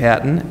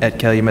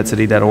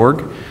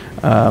jpatton@calumetscity.org.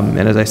 And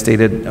as I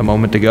stated a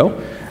moment ago,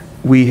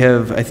 we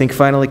have, I think,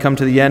 finally come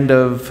to the end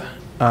of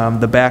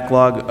the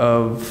backlog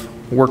of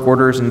work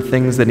orders and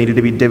things that needed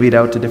to be divvied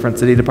out to different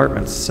city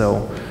departments.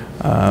 So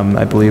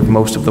I believe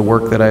most of the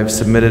work that I've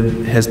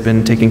submitted has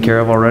been taken care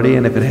of already,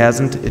 and if it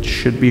hasn't, it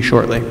should be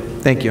shortly.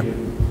 Thank you.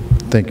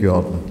 Thank you,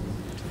 Alderman.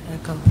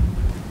 Echo.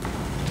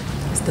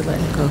 Mr.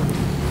 Echo.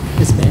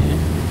 Ms. Mayor.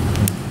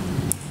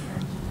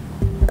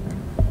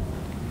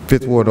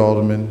 Fifth Ward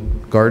Alderman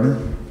Gardner.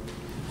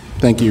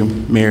 Thank you,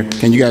 Mayor.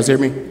 Can you guys hear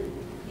me?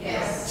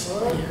 Yes.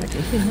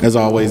 As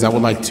always, I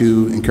would like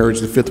to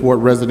encourage the Fifth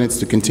Ward residents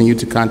to continue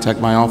to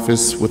contact my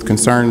office with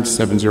concerns,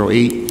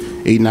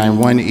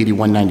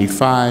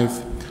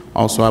 708-891-8195.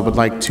 Also, I would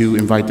like to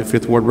invite the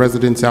Fifth Ward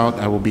residents out.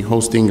 I will be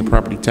hosting a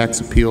property tax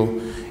appeal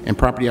and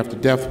property after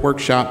death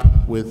workshop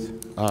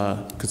with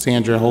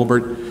Cassandra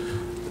Holbert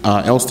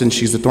Elston.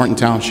 She's the Thornton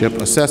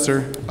Township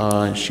assessor.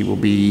 She will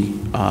be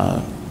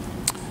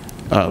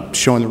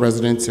showing the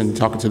residents and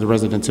talking to the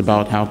residents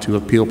about how to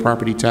appeal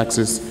property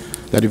taxes.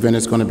 That event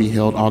is going to be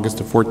held August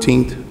the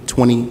 14th,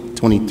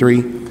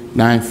 2023,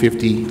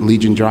 950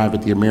 Legion Drive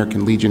at the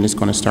American Legion. It's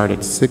going to start at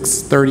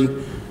 6:30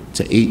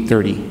 to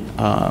 8:30.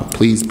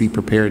 Please be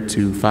prepared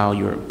to file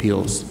your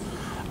appeals.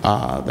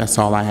 That's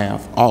all I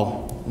have.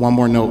 Oh, one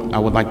more note. I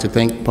would like to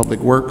thank Public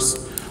Works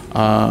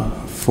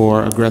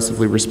for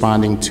aggressively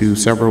responding to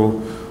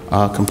several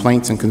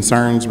complaints and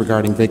concerns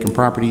regarding vacant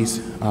properties,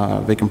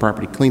 vacant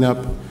property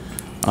cleanup,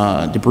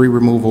 debris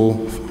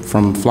removal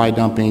from fly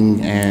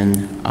dumping,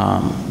 and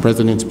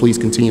residents, please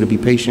continue to be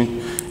patient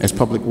as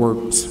Public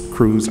Works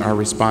crews are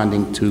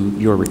responding to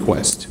your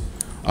request.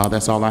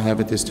 That's all I have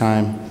at this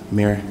time.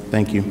 Mayor,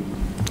 thank you.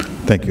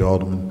 Thank you,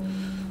 Alderman.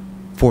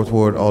 Fourth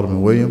Ward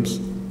Alderman Williams.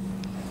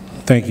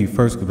 Thank you.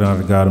 First, give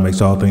honor to God who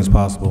makes all things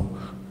possible.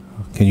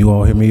 Can you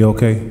all hear me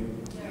okay? Yes,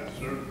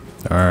 sir.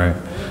 All right.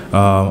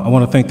 I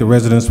want to thank the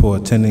residents for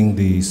attending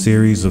the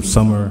series of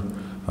summer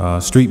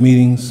street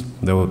meetings.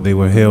 They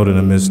were held in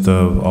the midst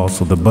of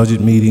also the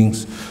budget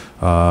meetings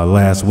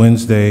last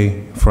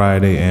Wednesday,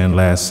 Friday, and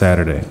last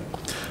Saturday.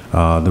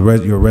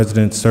 Your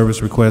resident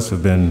service requests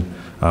have been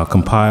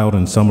compiled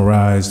and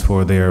summarized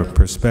for their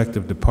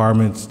respective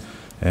departments,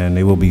 and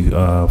they will be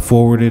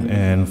forwarded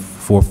and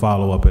for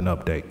follow-up and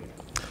update.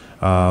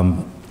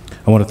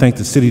 I want to thank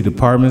the city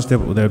departments that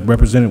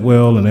represented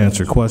well and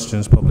answered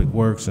questions: Public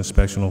Works,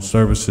 Inspectional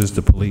Services,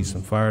 the Police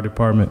and Fire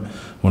Department. I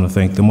want to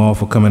thank them all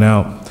for coming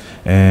out,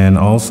 and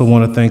I also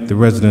want to thank the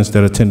residents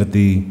that attended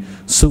the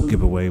suit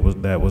giveaway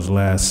that was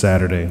last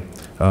Saturday.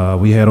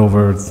 We had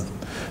over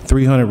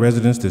 300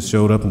 residents that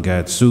showed up and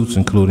got suits,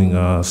 including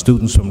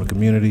students from the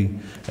community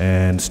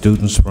and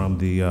students from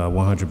the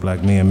 100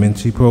 Black Men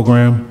Mentee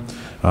program.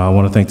 I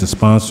want to thank the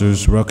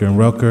sponsors, Rucker and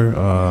Rucker,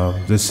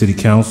 this City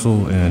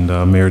Council, and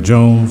Mayor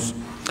Jones.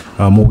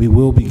 We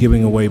will be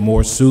giving away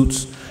more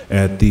suits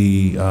at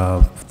the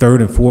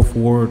 3rd and 4th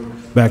Ward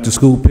Back to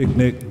School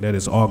Picnic. That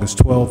is August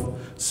 12th,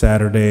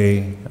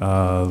 Saturday,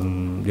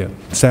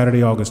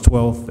 Saturday, August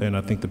 12th, and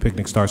I think the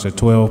picnic starts at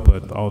 12,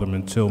 but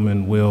Alderman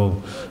Tillman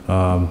will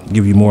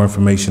give you more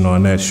information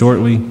on that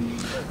shortly.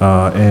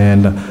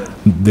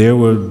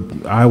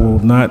 I will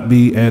not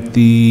be at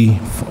the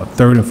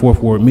 3rd and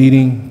 4th Ward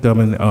meeting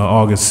coming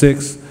August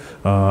 6th.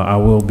 I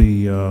will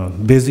be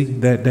busy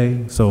that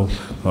day, so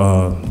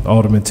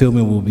Alderman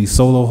Tillman will be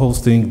solo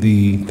hosting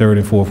the 3rd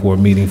and 4th Ward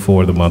meeting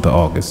for the month of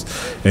August.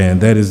 And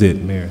that is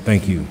it, Mayor.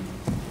 Thank you.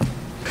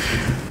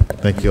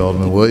 Thank you,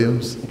 Alderman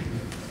Williams.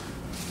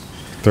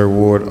 3rd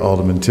Ward,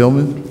 Alderman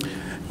Tillman.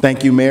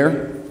 Thank you,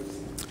 Mayor.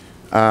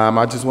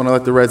 I just want to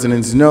let the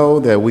residents know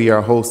that we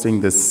are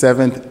hosting the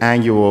 7th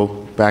annual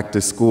Back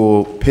to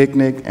School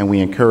Picnic, and we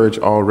encourage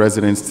all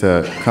residents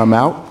to come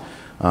out.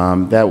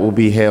 That will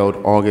be held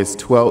August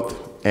 12th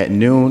at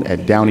noon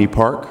at Downey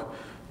Park,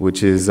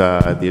 which is,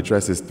 the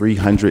address is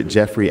 300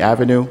 Jeffrey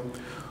Avenue.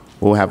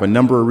 We'll have a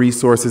number of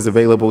resources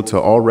available to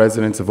all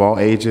residents of all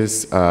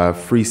ages,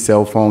 free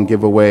cell phone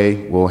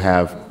giveaway. We'll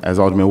have, as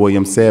Alderman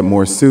Williams said,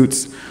 more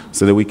suits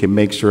so that we can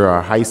make sure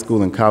our high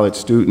school and college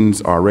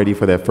students are ready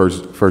for that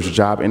first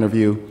job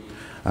interview.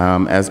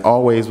 As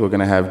always, we're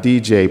gonna have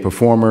DJ,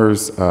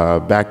 performers,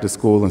 back to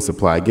school and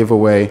supply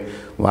giveaway,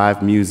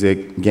 live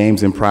music,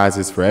 games and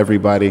prizes for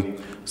everybody.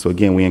 So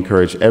again, we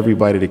encourage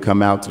everybody to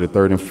come out to the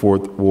 3rd and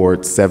 4th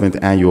Ward 7th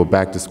Annual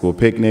Back to School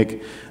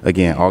Picnic.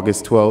 Again,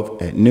 August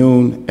 12th at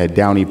noon at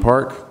Downey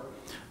Park.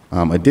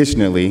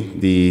 Additionally,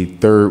 the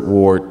 3rd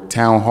Ward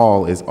Town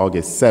Hall is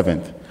August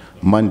 7th,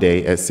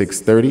 Monday at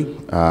 6:30.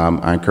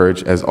 I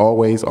encourage, as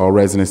always, all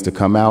residents to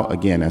come out.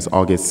 Again, that's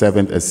August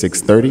 7th at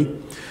 6:30.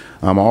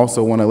 I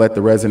also want to let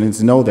the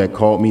residents know that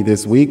called me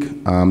this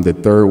week. The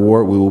 3rd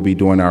Ward, we will be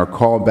doing our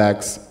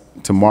callbacks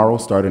tomorrow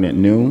starting at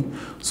noon.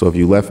 So if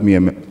you left me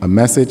a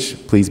message,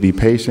 please be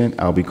patient.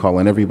 I'll be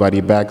calling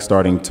everybody back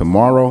starting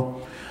tomorrow.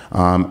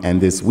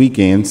 And this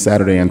weekend,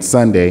 Saturday and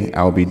Sunday,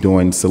 I'll be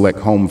doing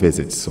select home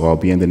visits. So I'll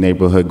be in the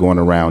neighborhood going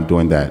around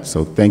doing that.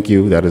 So thank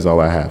you. That is all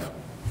I have.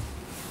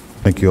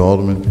 Thank you,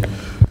 Alderman.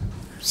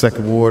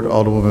 2nd Ward,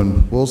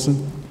 Alderwoman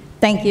Wilson.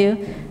 Thank you.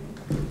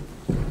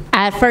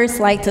 I'd first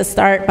like to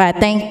start by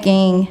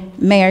thanking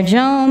Mayor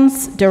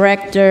Jones,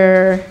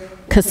 Director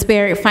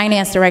Kasperi,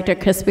 Finance Director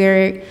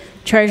Kasperi,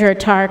 Treasurer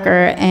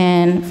Tarker,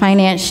 and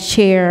Finance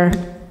Chair,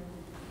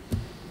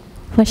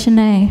 what's your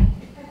name?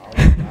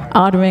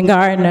 Alderman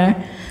Gardner,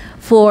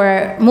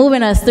 for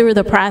moving us through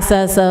the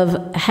process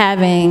of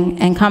having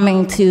and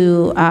coming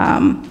to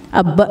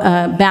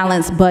a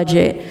balanced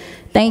budget.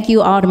 Thank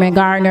you, Alderman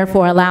Gardner,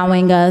 for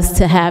allowing us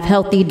to have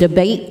healthy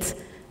debate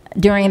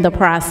during the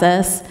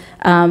process,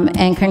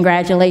 and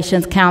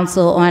congratulations,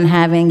 Council, on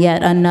having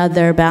yet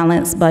another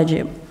balanced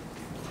budget.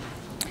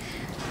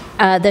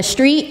 The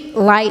street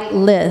light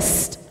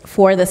list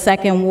for the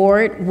 2nd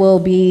Ward will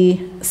be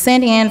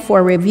sent in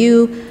for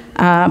review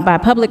by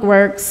Public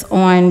Works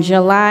on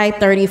July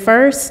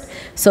 31st.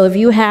 So if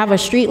you have a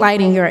street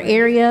light in your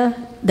area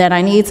that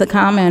I need to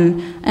come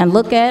and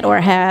look at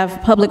or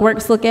have Public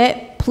Works look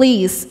at,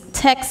 please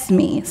text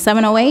me,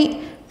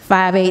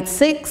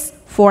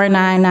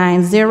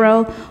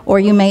 708-586-4990, or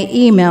you may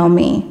email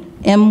me,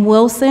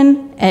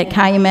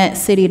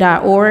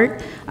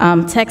 mwilson@calumetscity.org.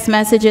 Text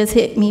messages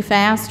hit me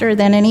faster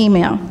than an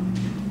email.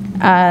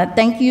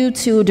 Thank you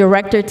to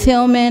Director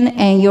Tillman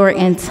and your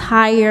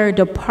entire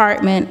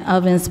Department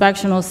of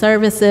Inspectional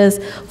Services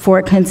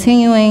for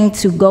continuing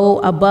to go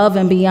above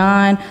and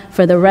beyond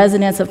for the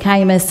residents of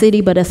Calumet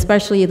City, but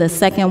especially the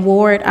 2nd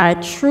Ward. I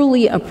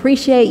truly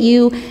appreciate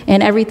you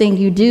and everything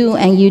you do,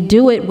 and you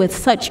do it with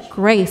such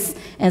grace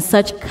and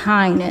such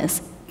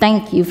kindness.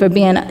 Thank you for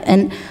being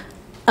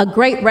a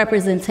great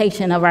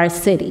representation of our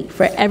city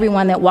for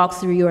everyone that walks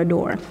through your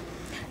door.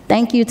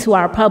 Thank you to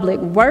our Public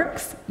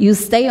Works. You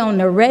stay on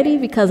the ready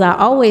because I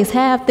always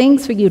have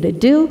things for you to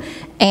do,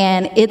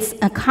 and it's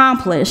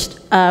accomplished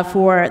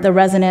for the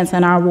residents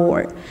in our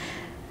ward.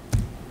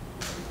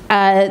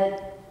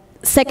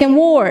 2nd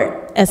Ward,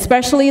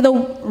 especially the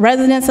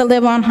residents that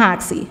live on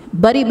Hoxie,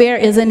 Buddy Bear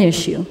is an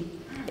issue.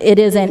 It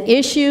is an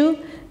issue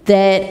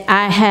that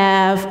I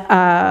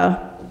have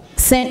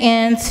sent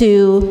in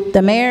to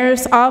the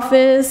mayor's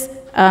office.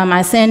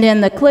 I send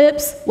in the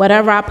clips.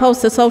 Whatever I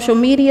post to social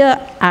media,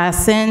 I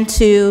send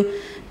to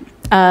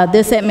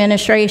this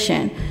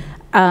administration.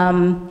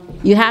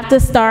 You have to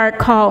start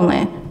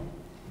calling.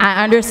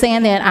 I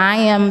understand that I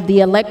am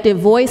the elected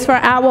voice for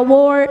our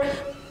ward,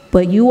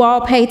 but you all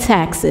pay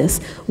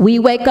taxes. We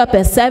wake up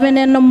at 7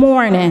 in the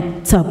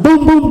morning to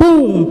boom, boom,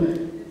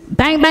 boom,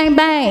 bang, bang,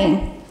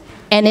 bang.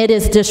 And it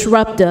is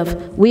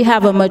disruptive. We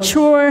have a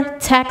mature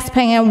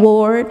tax-paying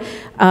ward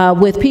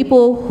with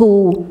people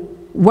who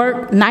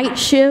work night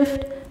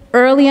shift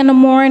early in the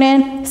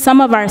morning.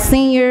 Some of our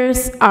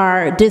seniors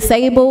are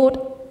disabled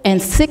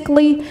and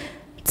sickly.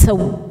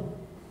 To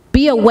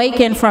be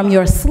awakened from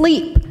your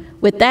sleep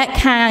with that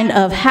kind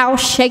of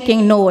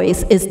house-shaking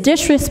noise is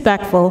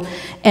disrespectful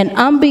and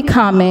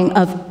unbecoming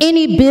of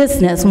any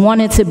business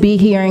wanting to be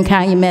here in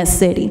Calumet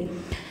City.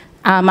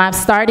 I've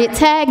started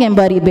tagging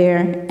Buddy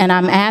Bear, and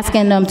I'm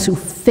asking them to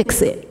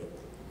fix it.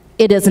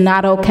 It is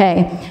not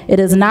okay. It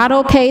is not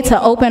okay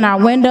to open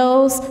our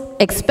windows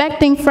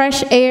expecting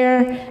fresh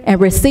air and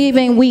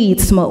receiving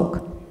weed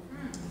smoke.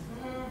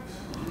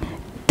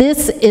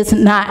 This is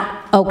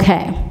not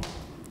okay.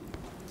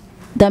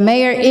 The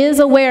mayor is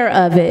aware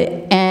of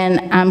it,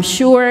 and I'm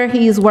sure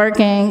he's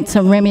working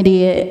to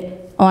remedy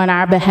it on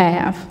our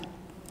behalf.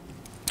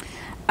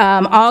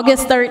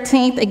 August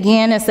 13th,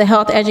 again, is the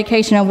Health,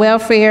 Education, and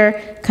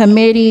Welfare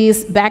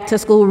Committee's Back to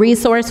School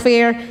Resource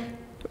Fair.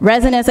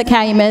 Residents of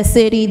Calumet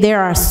City,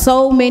 there are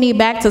so many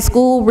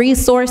back-to-school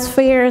resource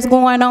fairs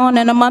going on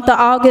in the month of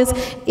August.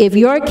 If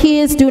your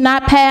kids do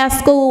not pass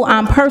school,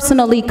 I'm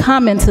personally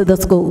coming to the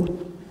school.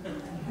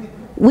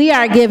 We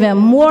are giving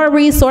more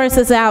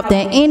resources out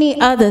than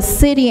any other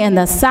city in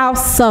the south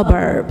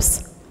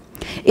suburbs.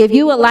 If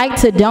you would like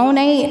to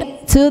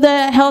donate to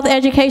the Health,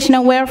 Education,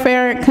 and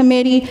Welfare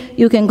Committee,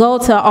 you can go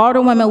to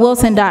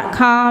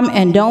alderwomanwilson.com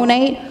and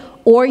donate,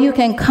 or you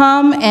can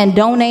come and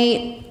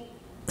donate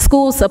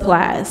school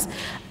supplies.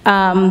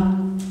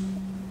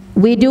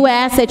 We do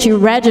ask that you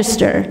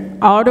register,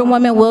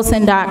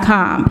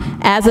 alderwomanwilson.com.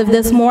 As of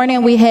this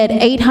morning, we had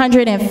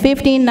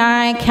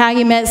 859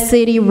 Calumet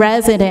City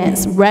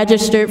residents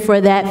registered for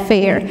that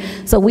fair.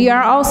 So we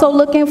are also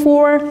looking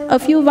for a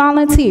few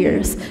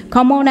volunteers.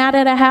 Come on out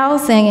of the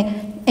house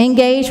and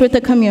engage with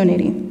the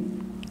community.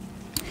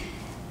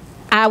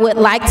 I would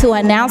like to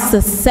announce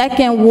the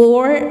second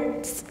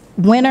ward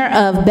winner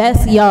of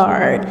Best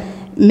Yard,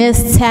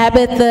 Miss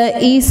Tabitha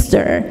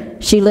Easter.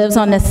 She lives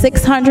on the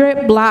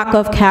 600 block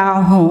of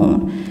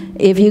Calhoun.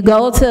 If you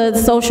go to the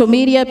social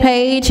media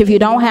page, if you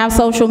don't have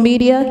social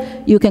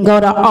media, you can go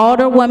to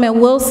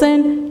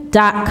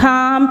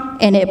alderwomanwilson.com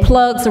and it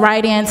plugs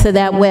right into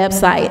that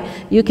website.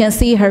 You can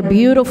see her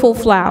beautiful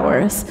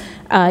flowers.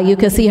 You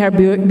can see her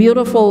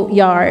beautiful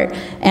yard.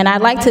 And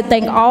I'd like to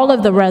thank all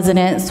of the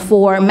residents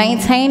for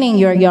maintaining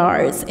your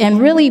yards and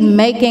really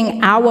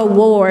making our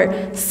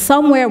ward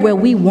somewhere where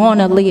we want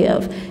to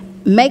live,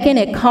 making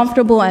it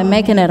comfortable and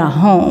making it a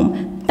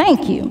home.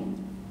 Thank you.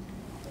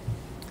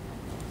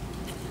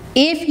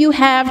 If you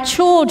have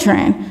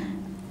children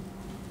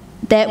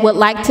that would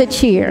like to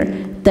cheer,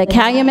 the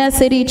Calumet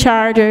City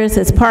Chargers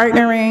is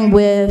partnering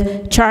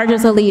with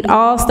Chargers Elite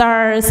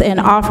All-Stars and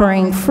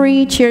offering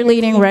free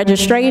cheerleading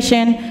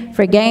registration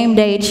for game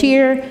day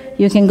cheer.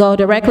 You can go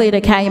directly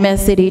to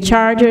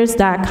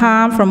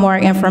CalumetCityChargers.com for more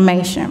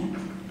information.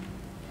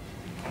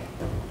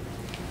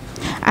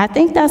 I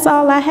think that's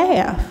all I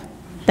have.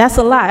 That's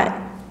a lot.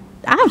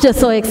 I'm just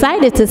so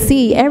excited to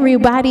see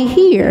everybody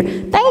here.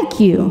 Thank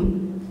you.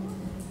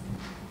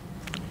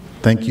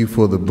 Thank you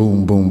for the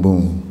boom, boom,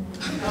 boom.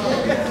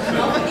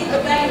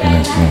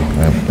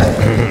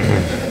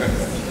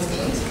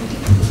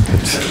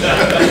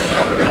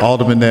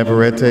 Alderman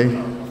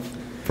Navarrete,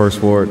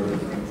 First Ward.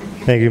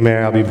 Thank you,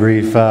 Mayor. I'll be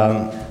brief.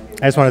 I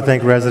just want to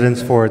thank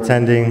residents for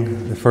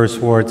attending the First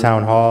Ward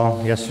Town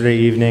Hall yesterday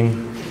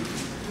evening.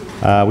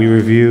 We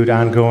reviewed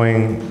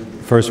ongoing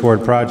First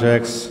Ward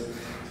projects.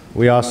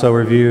 We also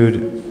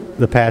reviewed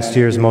the past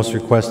year's most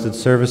requested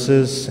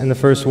services in the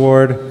First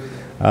Ward.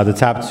 The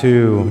top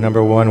two,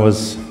 number one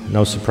was,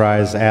 no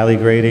surprise, alley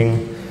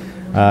grading.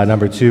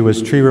 Number two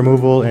was tree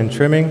removal and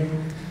trimming.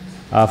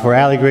 For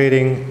alley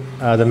grading,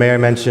 the mayor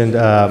mentioned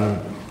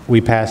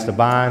we passed a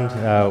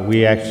bond.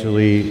 We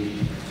actually,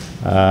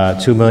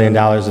 $2 million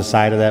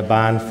aside of that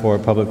bond for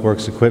Public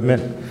Works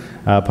equipment.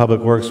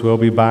 Public Works will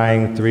be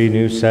buying 3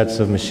 new sets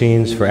of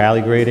machines for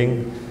alley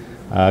grading.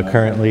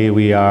 Currently,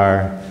 we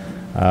are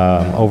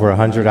over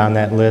 100 on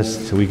that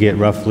list. We get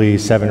roughly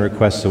 7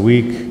 requests a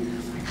week.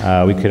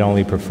 We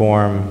could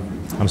perform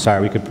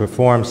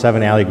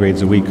 7 alley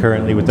grades a week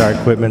currently with our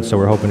equipment, so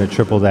we're hoping to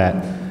triple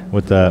that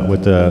with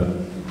the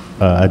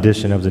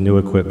addition of the new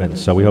equipment.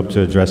 So we hope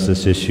to address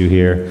this issue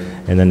here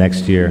in the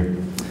next year.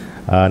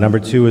 Number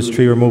 2 is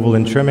tree removal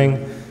and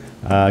trimming.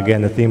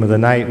 Again, the theme of the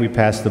night, we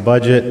passed the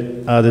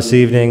budget this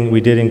evening.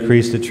 We did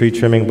increase the tree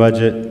trimming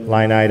budget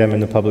line item in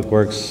the Public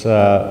Works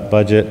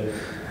budget.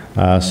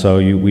 So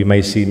we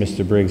may see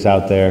Mr. Briggs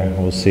out there.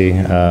 We'll see.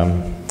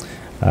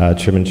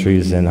 Trimming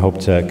trees, and hope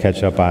to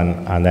catch up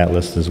on that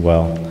list as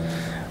well.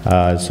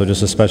 So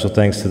just a special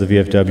thanks to the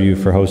VFW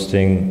for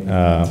hosting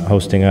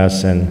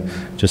us, and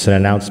just an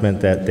announcement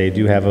that they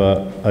do have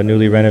a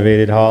newly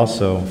renovated hall,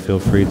 so feel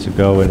free to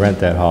go and rent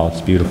that hall.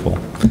 It's beautiful.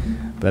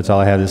 But that's all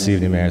I have this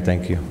evening, Mayor.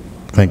 Thank you.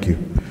 Thank you.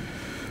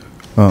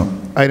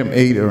 Item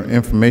 8 are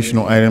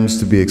informational items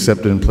to be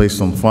accepted and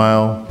placed on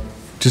file.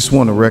 Just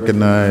want to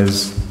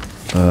recognize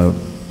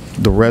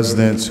the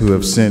residents who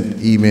have sent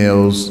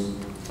emails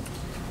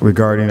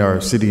regarding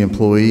our city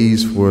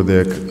employees for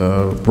their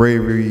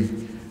bravery,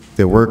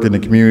 their work in the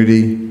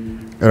community.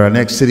 At our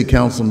next city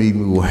council meeting,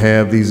 we will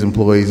have these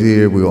employees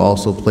here. We will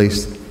also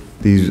place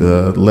these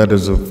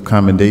letters of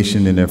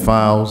commendation in their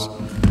files.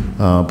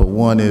 But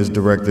one is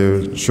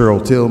Director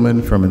Cheryl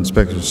Tillman from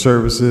Inspection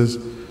Services,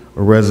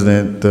 a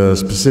resident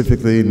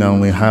specifically not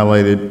only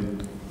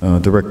highlighted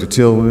Director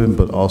Tillman,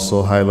 but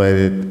also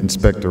highlighted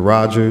Inspector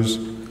Rogers,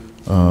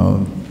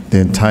 the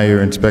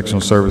entire Inspection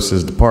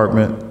Services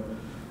Department,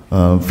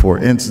 for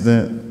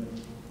incident,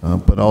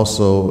 but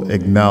also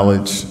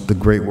acknowledge the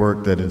great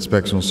work that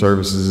Inspection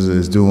Services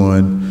is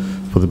doing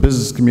for the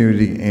business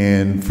community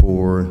and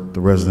for the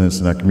residents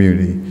in our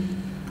community.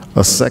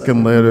 A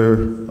second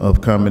letter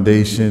of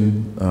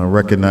commendation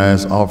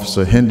recognized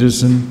Officer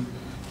Henderson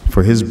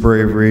for his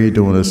bravery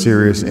during a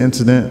serious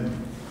incident.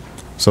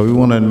 So we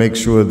want to make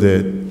sure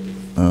that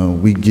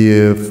we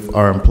give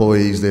our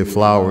employees their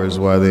flowers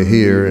while they're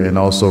here, and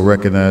also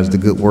recognize the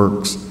good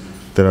works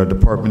that our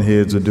department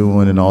heads are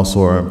doing and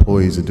also our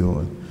employees are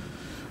doing.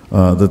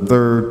 The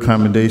third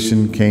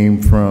commendation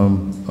came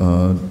from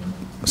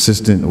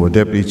Assistant or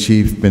Deputy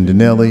Chief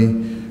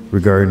Bendinelli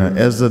regarding our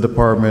ESDA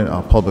department,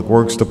 our Public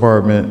Works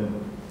department,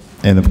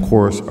 and of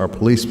course our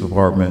police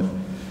department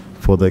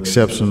for the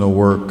exceptional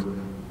work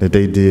that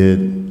they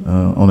did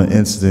on an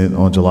incident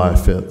on July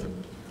 5th.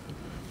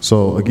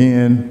 So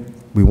again,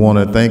 we want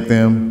to thank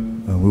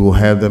them. We will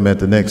have them at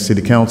the next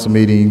city council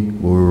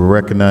meeting where we will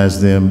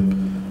recognize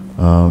them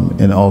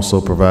and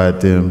also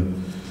provide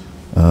them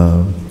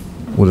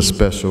with a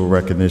special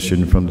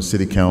recognition from the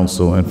city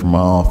council and from my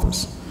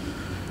office.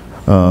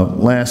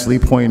 Lastly,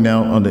 pointing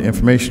out on the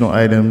informational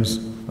items,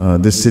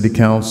 this city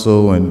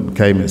council and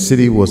Calumet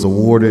City was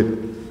awarded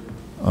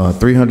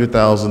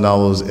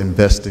 $300,000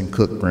 Invest in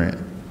Cook grant.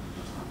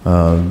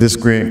 This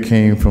grant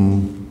came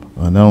from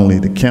not only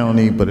the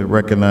county, but it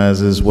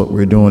recognizes what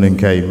we're doing in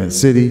Calumet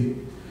City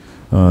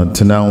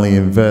to not only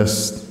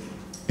invest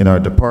in our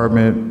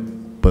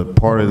department, but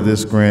part of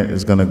this grant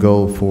is going to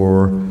go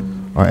for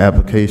our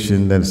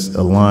application that's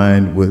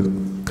aligned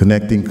with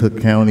connecting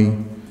Cook County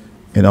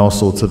and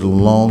also to the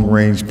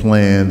long-range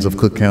plans of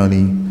Cook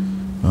County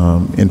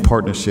in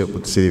partnership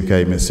with the City of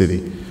Calumet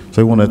City.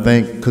 So I want to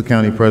thank Cook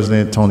County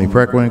President Tony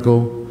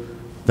Preckwinkle,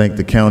 thank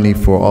the county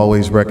for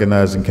always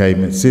recognizing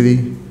Calumet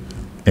City,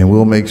 and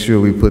we'll make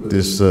sure we put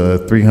this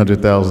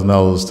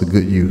 $300,000 to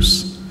good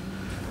use.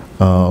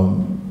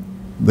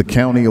 The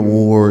county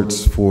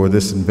awards for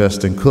this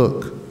Invest in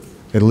Cook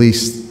at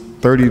least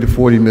 $30 to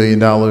 $40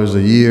 million a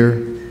year,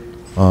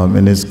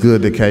 and it's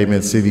good that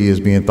Calumet City is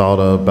being thought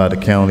of by the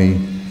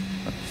county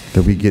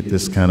that we get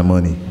this kind of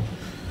money.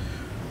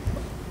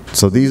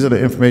 So these are the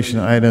information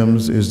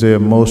items. Is there a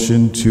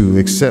motion to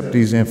accept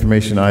these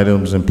information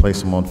items and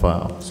place them on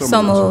file?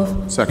 So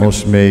moved. Second.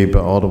 Motion made by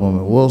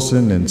Alderwoman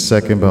Wilson and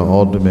second by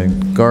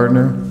Alderman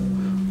Gardner.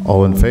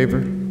 All in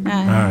favor?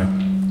 Aye.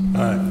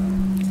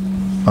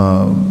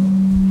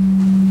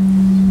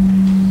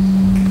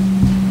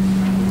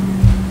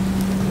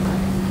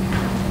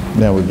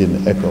 Now we're getting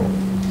an echo.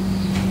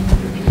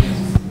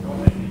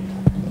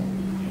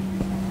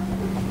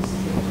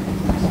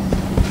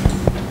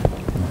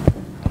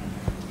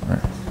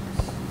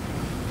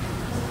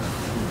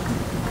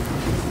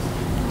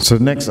 So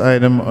next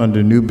item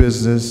under new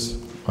business,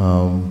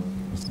 item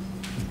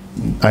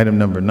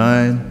number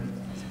 9.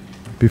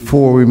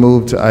 Before we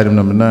move to item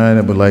number 9,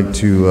 I would like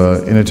to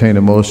entertain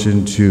a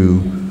motion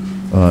to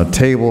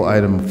table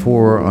item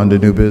 4 under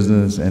new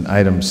business and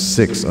item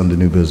 6 under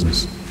new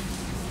business.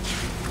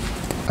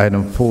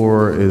 Item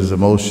 4 is a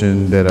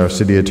motion that our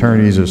city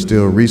attorneys are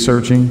still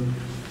researching.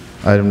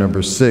 Item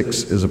number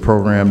 6 is a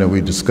program that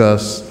we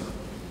discussed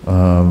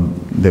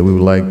that we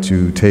would like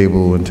to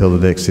table until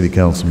the next city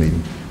council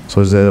meeting. So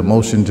is there a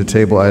motion to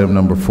table item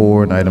number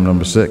 4 and item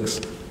number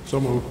 6? So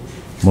moved.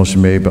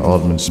 Motion made by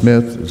Alderman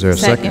Smith. Is there a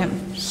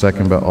second?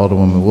 Second by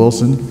Alderwoman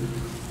Wilson.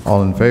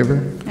 All in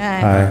favor?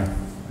 Aye.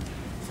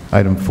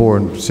 Item 4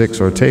 and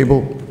 6 are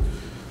tabled.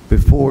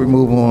 Before we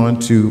move on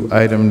to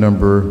item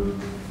number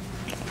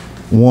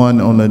 1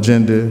 on the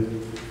agenda,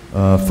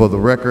 for the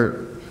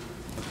record,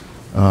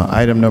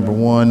 item number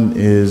 1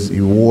 is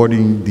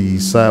awarding the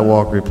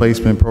sidewalk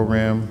replacement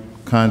program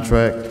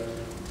contract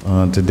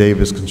to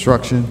Davis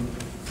Construction.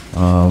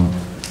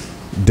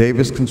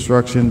 Davis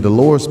Construction, the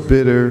lowest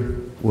bidder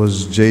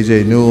was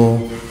J.J.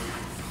 Newell.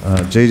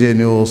 J.J.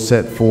 Newell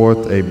set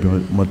forth a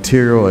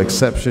material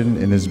exception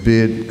in his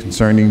bid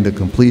concerning the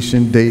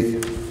completion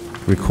date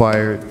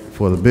required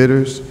for the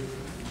bidders.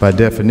 By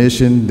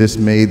definition, this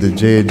made the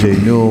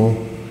J.J. Newell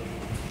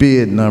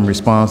bid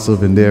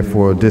non-responsive and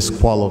therefore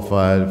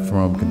disqualified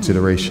from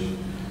consideration.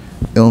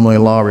 Illinois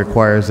law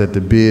requires that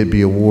the bid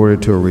be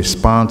awarded to a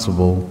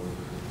responsible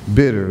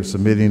bidder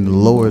submitting the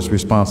lowest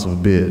responsible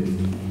bid.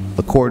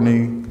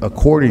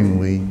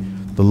 Accordingly,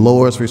 the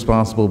lowest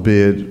responsible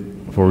bid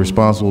for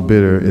responsible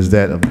bidder is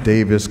that of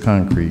Davis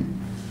Concrete.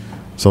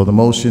 So the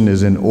motion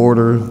is in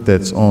order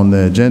that's on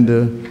the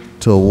agenda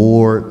to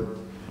award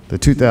the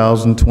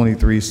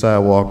 2023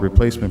 sidewalk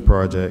replacement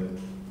project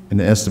in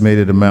the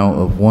estimated amount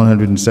of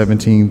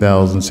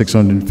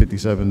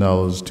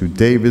 $117,657 to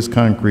Davis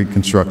Concrete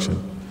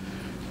Construction.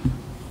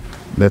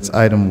 That's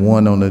item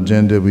 1 on the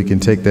agenda. We can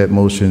take that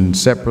motion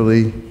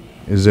separately.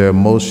 Is there a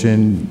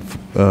motion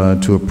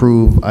to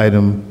approve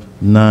item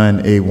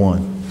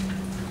 9A1?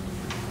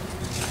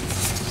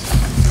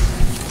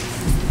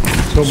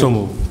 So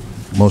moved.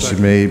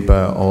 Motion made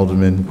by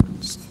Alderman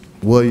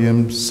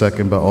Williams,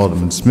 second by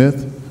Alderman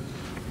Smith.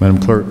 Madam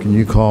Clerk, can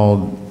you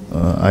call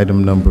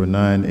item number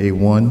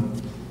 9A1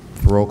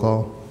 for roll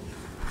call?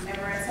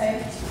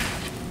 Navarrete,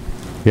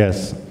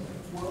 Yes.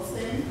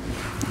 Wilson,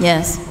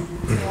 Yes.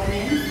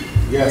 Tillman,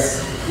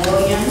 Yes.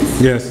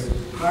 Williams, Yes.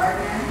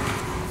 Gardner,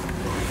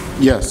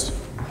 Yes.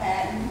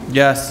 Patton,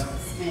 Yes.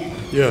 Smith.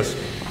 Yes.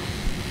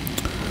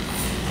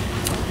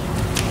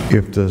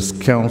 If the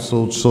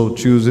council so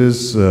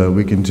chooses,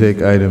 we can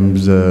take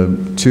items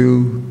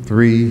 2,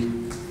 3,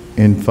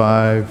 and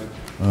 5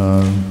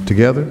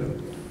 together.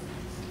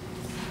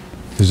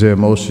 Is there a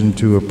motion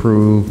to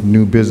approve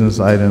new business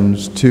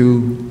items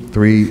 2,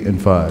 3, and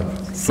 5?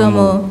 So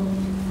moved.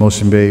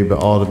 Motion made by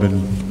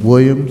Alderman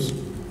Williams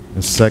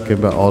and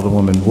second by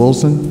Alderwoman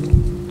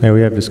Wilson. Mayor,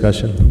 we have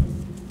discussion.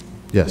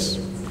 Yes.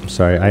 I'm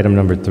sorry, item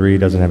number 3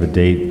 doesn't have a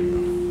date.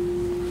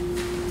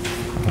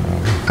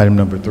 Item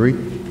number 3?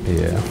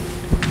 Yeah.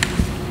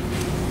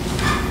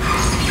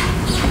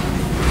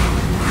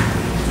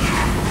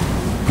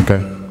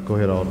 Okay, go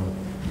ahead, Alderman.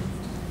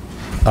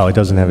 Oh, it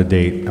doesn't have a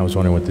date. I was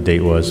wondering what the date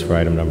was for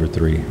item number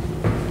 3.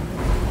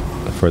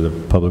 For the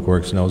Public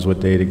Works knows what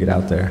day to get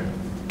out there.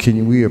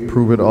 Can we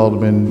approve it,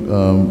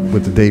 Alderman,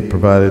 with the date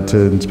provided to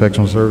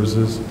Inspection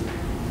Services?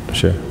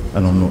 Sure.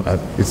 I don't know,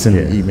 it's in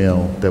the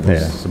email that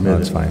was submitted. No,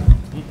 that's fine.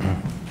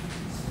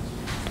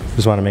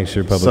 Just want to make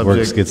sure Public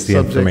Works gets the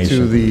information.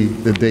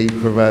 Subject to the date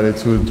provided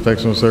to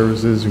Inspection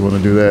Services, you want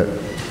to do that?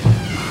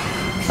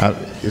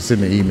 It's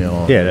in the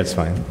email. Yeah, that's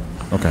fine.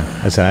 Okay.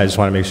 I just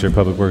want to make sure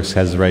Public Works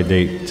has the right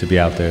date to be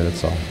out there,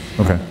 that's all.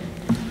 Okay.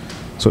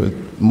 So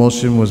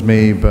motion was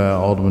made by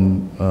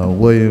Alderman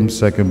Williams,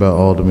 second by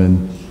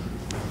Alderman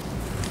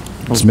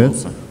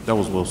Smith? That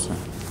was Wilson.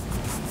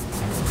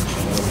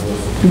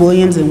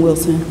 Williams and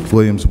Wilson.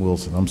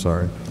 Williams-Wilson, I'm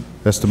sorry.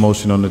 That's the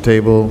motion on the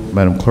table.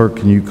 Madam Clerk,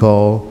 can you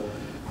call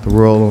the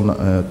roll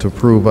on, to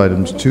approve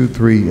items 2,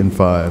 3, and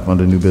 5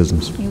 under new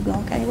business? You go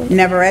okay with it?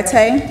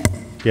 Navarrete,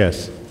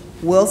 Yes.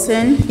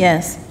 Wilson,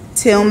 Yes.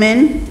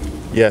 Tillman,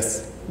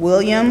 Yes.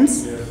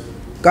 Williams,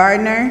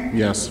 Gardner,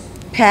 Yes.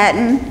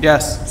 Patton,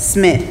 Yes.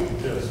 Smith.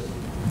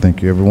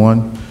 Thank you,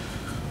 everyone.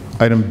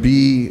 Item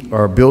B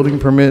are building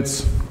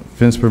permits,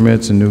 fence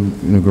permits, and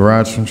new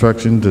garage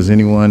construction. Does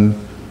anyone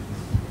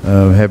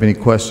have any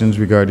questions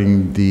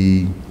regarding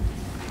the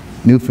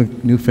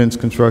new fence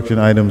construction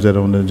items that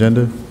are on the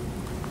agenda?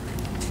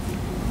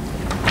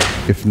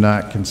 If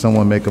not, can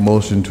someone make a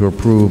motion to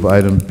approve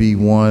item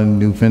B1,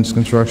 new fence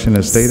construction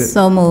as stated?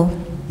 So move.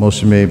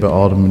 Motion made by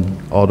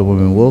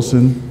Alderwoman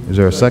Wilson. Is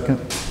there a second?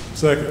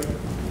 Second.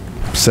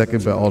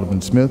 Second by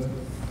Alderman Smith.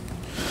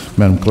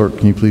 Madam Clerk,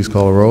 can you please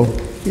call a roll?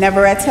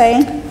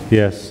 Navarrete,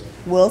 Yes.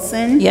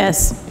 Wilson,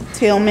 Yes.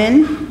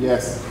 Tillman,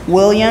 Yes.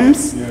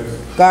 Williams,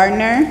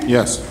 Gardner,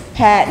 Yes.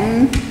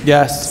 Patton,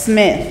 Yes.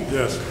 Smith.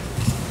 Yes.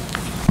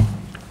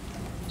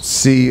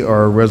 C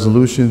are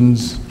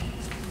resolutions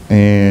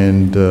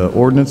and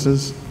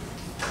ordinances.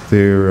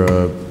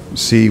 They're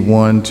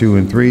C1, 2,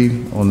 and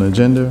 3 on the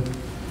agenda.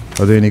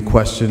 Are there any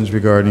questions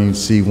regarding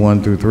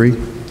C1 through 3?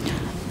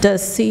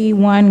 Does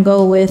C1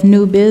 go with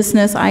new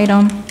business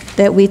item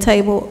that we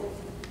tabled?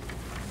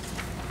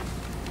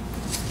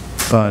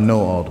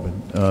 No,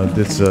 Alderman.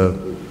 This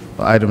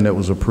item that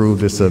was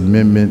approved, this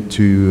amendment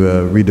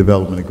to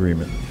redevelopment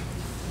agreement.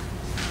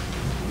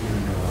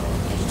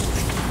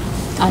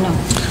 I know.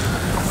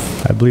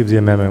 I believe the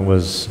amendment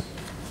was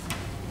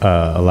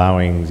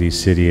allowing the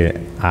city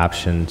an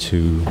option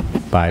to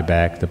buy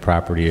back the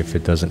property if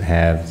it doesn't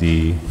have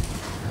the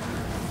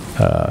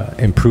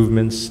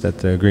improvements that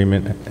the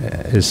agreement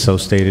is so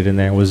stated in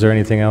there. Was there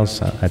anything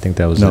else? I think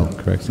that was it,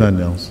 correct?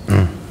 Nothing else.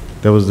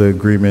 That was the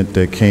agreement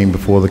that came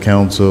before the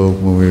council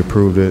when we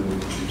approved it.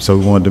 So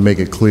we wanted to make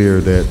it clear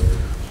that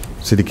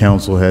city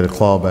council had a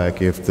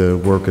clawback if the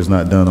work is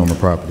not done on the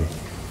property.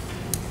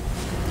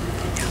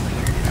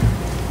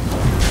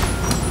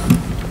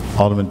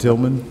 Alderman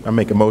Tillman. I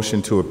make a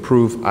motion to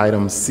approve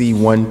items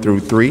C1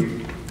 through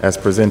 3 as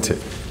presented.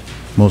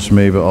 Motion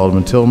made by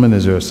Alderman Tillman.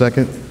 Is there a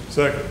second?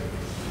 Second.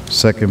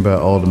 Second by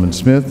Alderman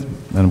Smith.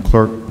 Madam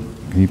Clerk,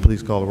 can you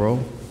please call the roll?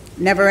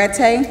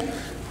 Navarrete,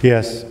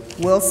 Yes.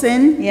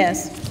 Wilson,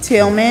 Yes.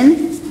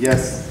 Tillman,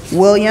 Yes.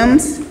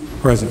 Williams,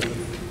 Present.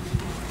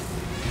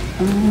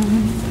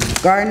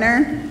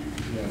 Gardner,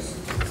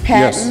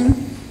 Patton,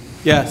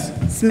 Yes.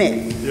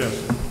 Smith. Yes.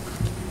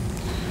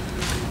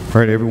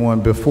 All right, everyone,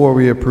 before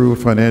we approve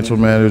financial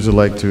matters, I'd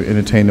like to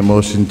entertain a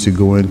motion to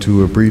go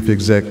into a brief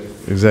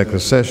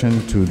executive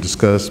session to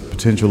discuss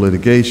potential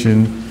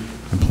litigation,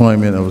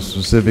 employment of a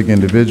specific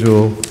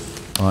individual,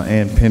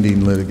 and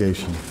pending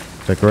litigation.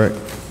 Is that correct?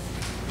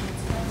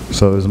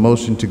 So there's a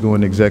motion to go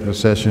into executive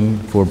session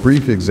for a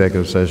brief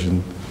executive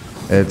session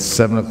at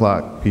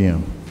 7:00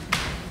 p.m.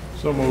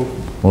 So moved.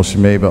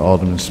 Motion made by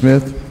Alderman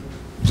Smith.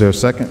 Is there a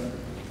second?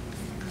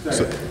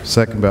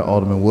 Second by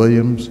Alderman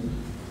Williams.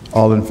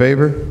 All in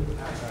favor?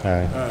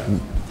 Aye.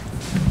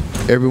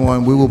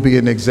 Everyone, we will be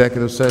in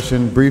executive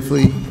session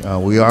briefly.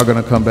 We are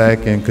going to come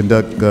back and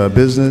conduct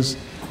business.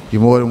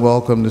 You're more than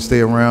welcome to stay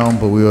around,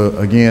 but we are,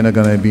 again, are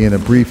going to be in a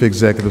brief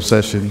executive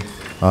session,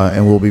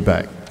 and we'll be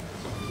back.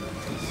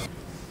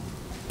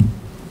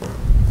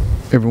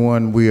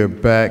 Everyone, we are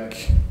back.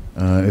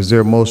 Is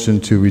there a motion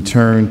to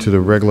return to the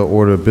regular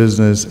order of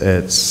business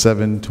at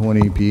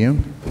 7:20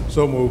 p.m.?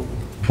 So moved.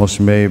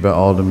 Motion made by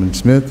Alderman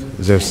Smith.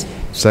 Is there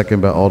a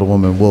second by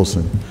Alderwoman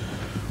Wilson?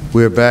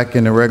 We are back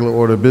in the regular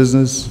order of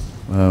business.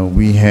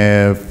 We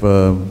have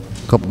a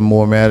couple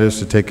more matters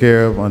to take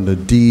care of under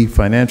D,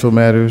 financial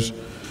matters.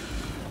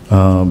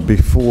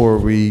 Before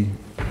we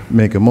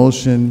make a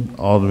motion,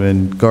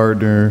 Alderman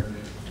Gardner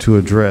to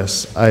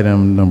address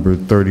item number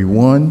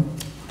 31,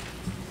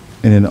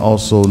 and then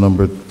also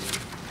number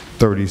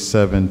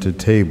 37 to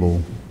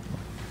table.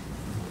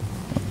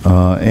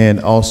 And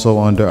also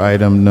under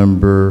item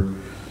number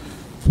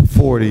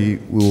 40,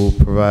 we will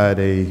provide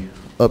a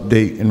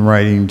update in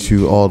writing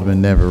to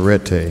Alderman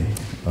Navarrete.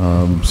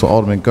 So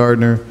Alderman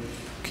Gardner,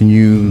 can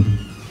you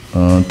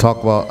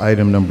talk about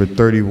item number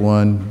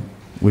 31,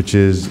 which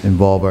is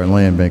involve our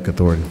land bank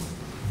authority?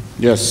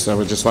 Yes, I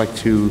would just like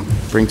to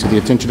bring to the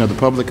attention of the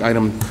public,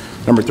 item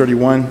number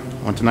 31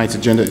 on tonight's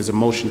agenda is a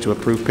motion to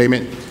approve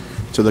payment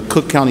to the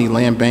Cook County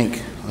Land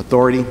Bank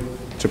Authority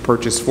to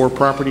purchase 4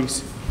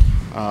 properties,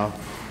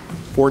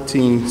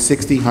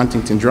 1460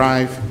 Huntington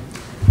Drive,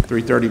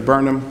 330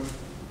 Burnham,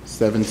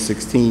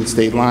 716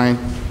 State Line,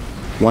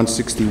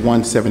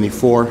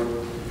 16174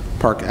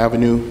 Park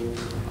Avenue.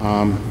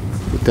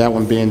 With that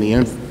one being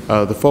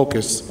the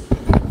focus,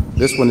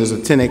 this one is a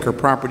 10-acre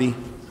property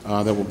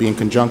that will be in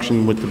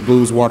conjunction with the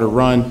Blues Water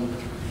Run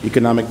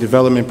Economic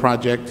Development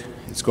Project.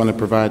 It's going to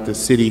provide the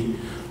city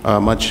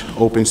much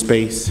open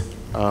space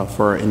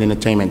for an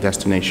entertainment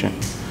destination.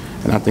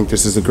 And I think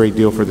this is a great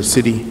deal for the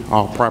city.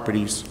 All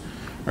properties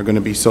are going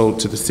to be sold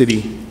to the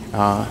city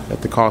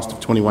at the cost of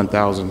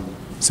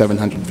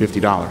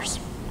 $21,750.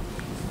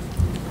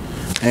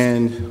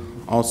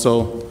 And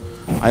also,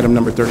 item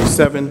number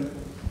 37,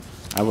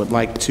 I would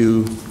like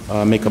to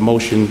make a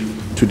motion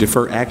to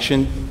defer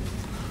action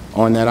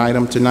on that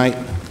item tonight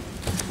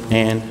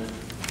and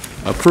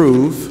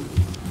approve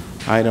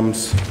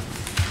items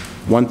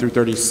 1 through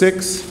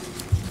 36,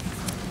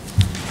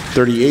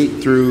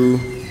 38 through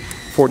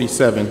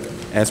 47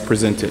 as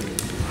presented.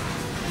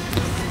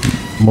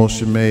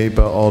 Motion made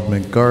by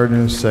Alderman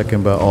Gardner,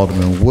 second by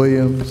Alderman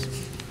Williams.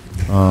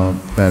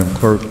 Madam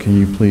Clerk, can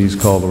you please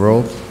call the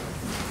roll?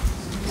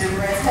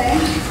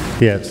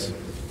 Yes.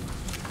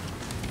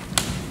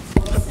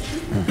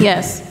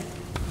 Yes.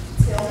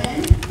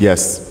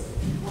 Yes.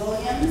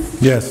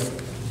 Yes.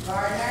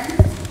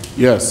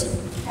 Yes.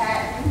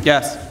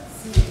 Yes.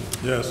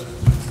 Yes.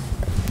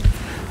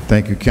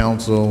 Thank you,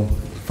 council.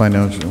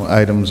 Financial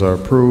items are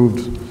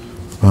approved.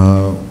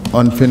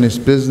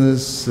 Unfinished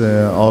business,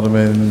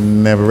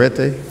 Alderman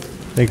Navarrete.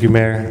 Thank you,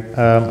 Mayor.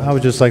 I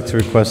would just like to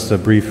request a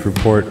brief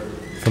report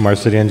from our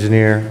city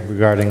engineer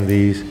regarding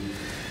the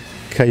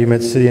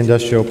Calumet City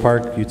Industrial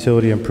Park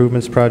Utility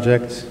Improvements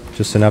Project.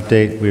 Just an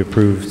update. We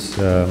approved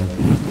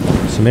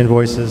some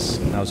invoices.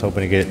 I was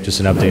hoping to get just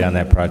an update on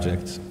that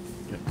project.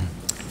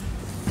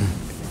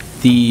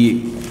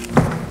 The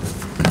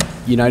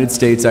United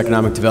States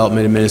Economic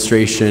Development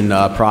Administration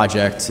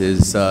project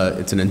is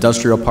it's an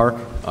industrial park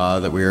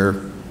that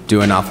we're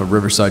doing off of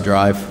Riverside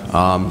Drive.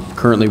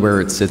 Currently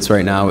where it sits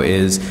right now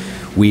is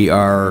we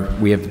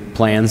have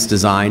plans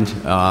designed,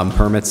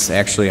 permits.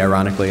 Actually,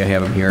 ironically, I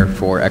have them here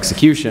for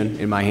execution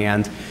in my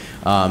hand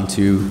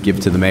to give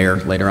to the mayor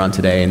later on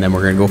today, and then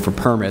we're going to go for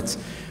permits.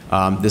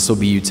 This will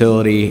be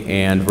utility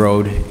and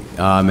road,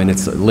 and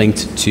it's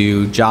linked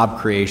to job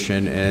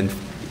creation and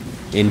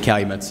in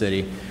Calumet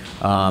City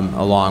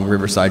along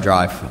Riverside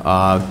Drive.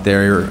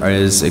 There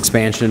is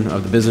expansion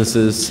of the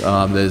businesses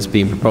that is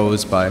being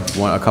proposed by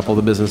a couple of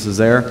the businesses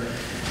there,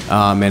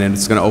 and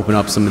it's going to open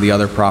up some of the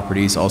other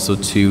properties also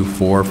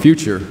for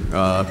future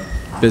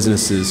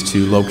businesses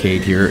to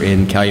locate here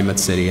in Calumet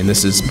City. And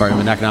this is part of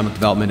an economic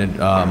development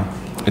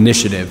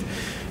initiative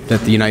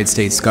that the United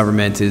States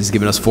government is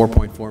giving us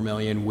 $4.4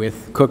 million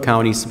with Cook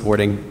County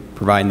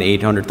providing the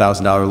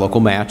 $800,000 local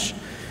match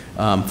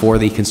for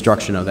the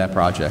construction of that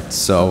project.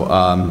 So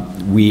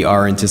we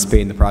are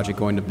anticipating the project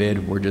going to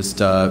bid. We're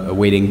just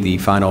awaiting the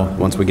final,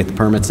 once we get the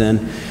permits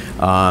in.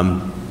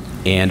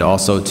 And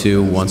also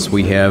too, once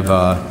we have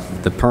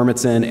the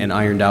permits in and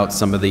ironed out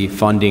some of the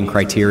funding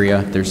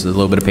criteria, there's a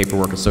little bit of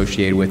paperwork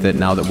associated with it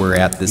now that we're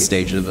at this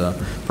stage of the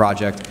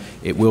project.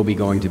 It will be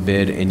going to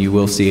bid, and you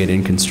will see it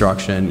in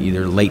construction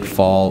either late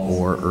fall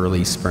or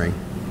early spring.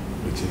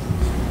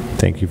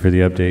 Thank you for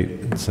the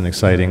update. It's an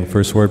exciting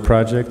First Ward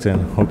project,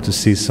 and hope to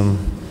see some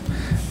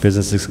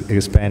business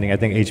expanding. I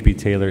think HB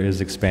Taylor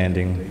is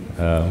expanding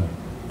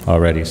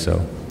already, so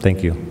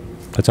thank you.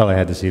 That's all I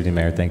had this evening,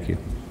 Mayor. Thank you.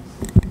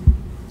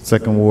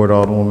 Second Ward,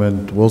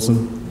 Alderwoman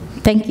Wilson.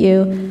 Thank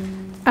you.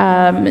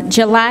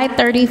 July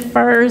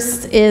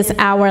 31st is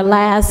our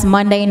last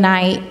Monday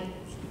night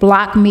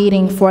block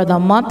meeting for the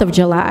month of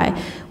July.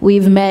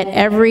 We've met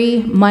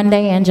every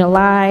Monday in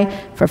July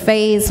for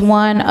phase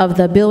 1 of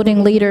the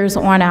Building Leaders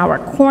on Our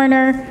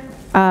Corner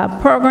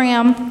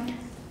program.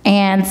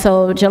 And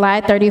so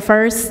July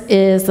 31st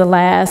is the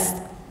last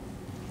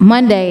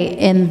Monday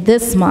in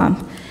this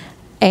month.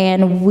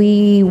 And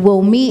we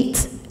will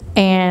meet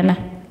and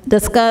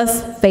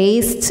discuss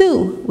phase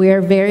 2. We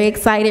are very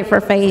excited for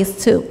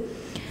phase 2.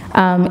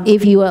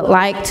 If you would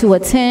like to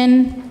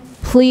attend,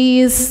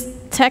 please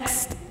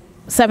text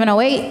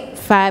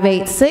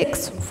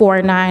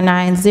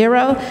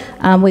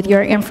 708-586-4990 with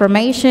your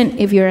information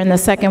if you're in the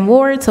second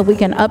ward, so we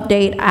can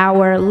update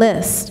our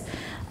list.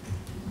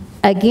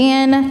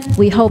 Again,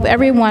 we hope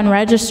everyone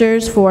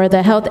registers for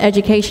the Health,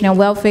 Education, and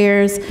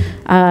Welfare's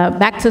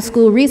Back to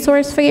School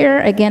Resource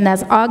Fair. Again,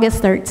 that's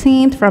August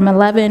 13th from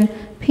 11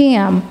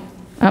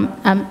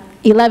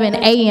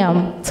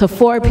 a.m. to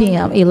 4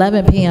 p.m.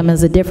 11 p.m.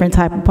 is a different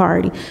type of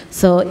party.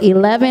 So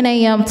 11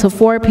 a.m. to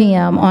 4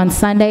 p.m. on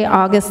Sunday,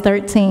 August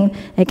 13th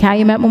at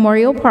Calumet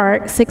Memorial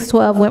Park,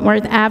 612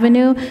 Wentworth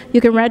Avenue.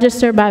 You can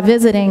register by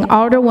visiting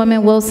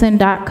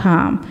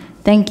alderwomanwilson.com.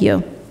 Thank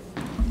you.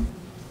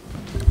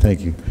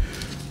 Thank you.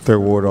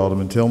 Third Ward,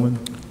 Alderman Tillman.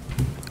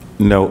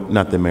 No,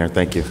 nothing, Mayor.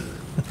 Thank you.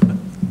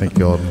 Thank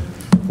you, Alderman.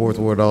 Fourth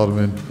Ward,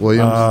 Alderman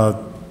Williams.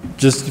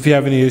 Just if you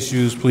have any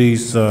issues,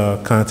 please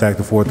contact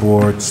the Fourth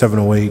Ward,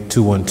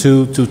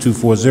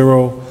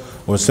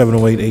 708-212-2240 or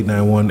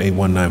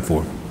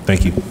 708-891-8194.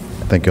 Thank you.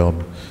 Thank you,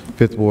 Alderman.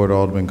 Fifth Ward,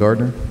 Alderman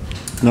Gardner.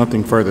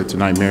 Nothing further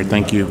tonight, Mayor.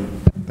 Thank you.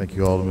 Thank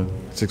you, Alderman.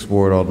 Sixth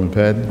Ward, Alderman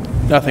Patton.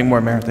 Nothing more,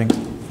 Mayor, thanks.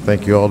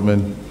 Thank you,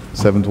 Alderman.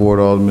 Seventh Ward,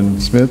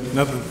 Alderman Smith.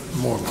 Nothing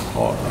more,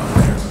 Mayor.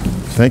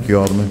 Thank you,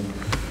 Alderman.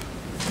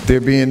 There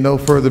being no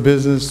further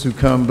business to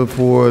come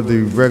before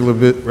the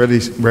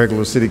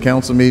regular city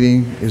council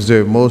meeting, is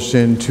there a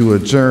motion to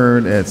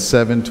adjourn at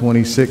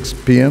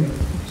 7:26 p.m.?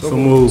 So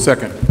moved.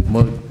 Second.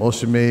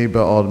 Motion made by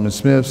Alderman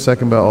Smith,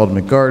 second by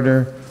Alderman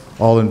Gardner.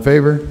 All in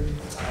favor?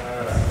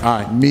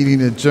 Aye.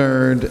 Meeting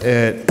adjourned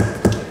at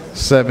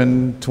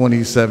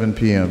 7:27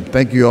 p.m.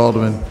 Thank you,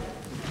 Alderman.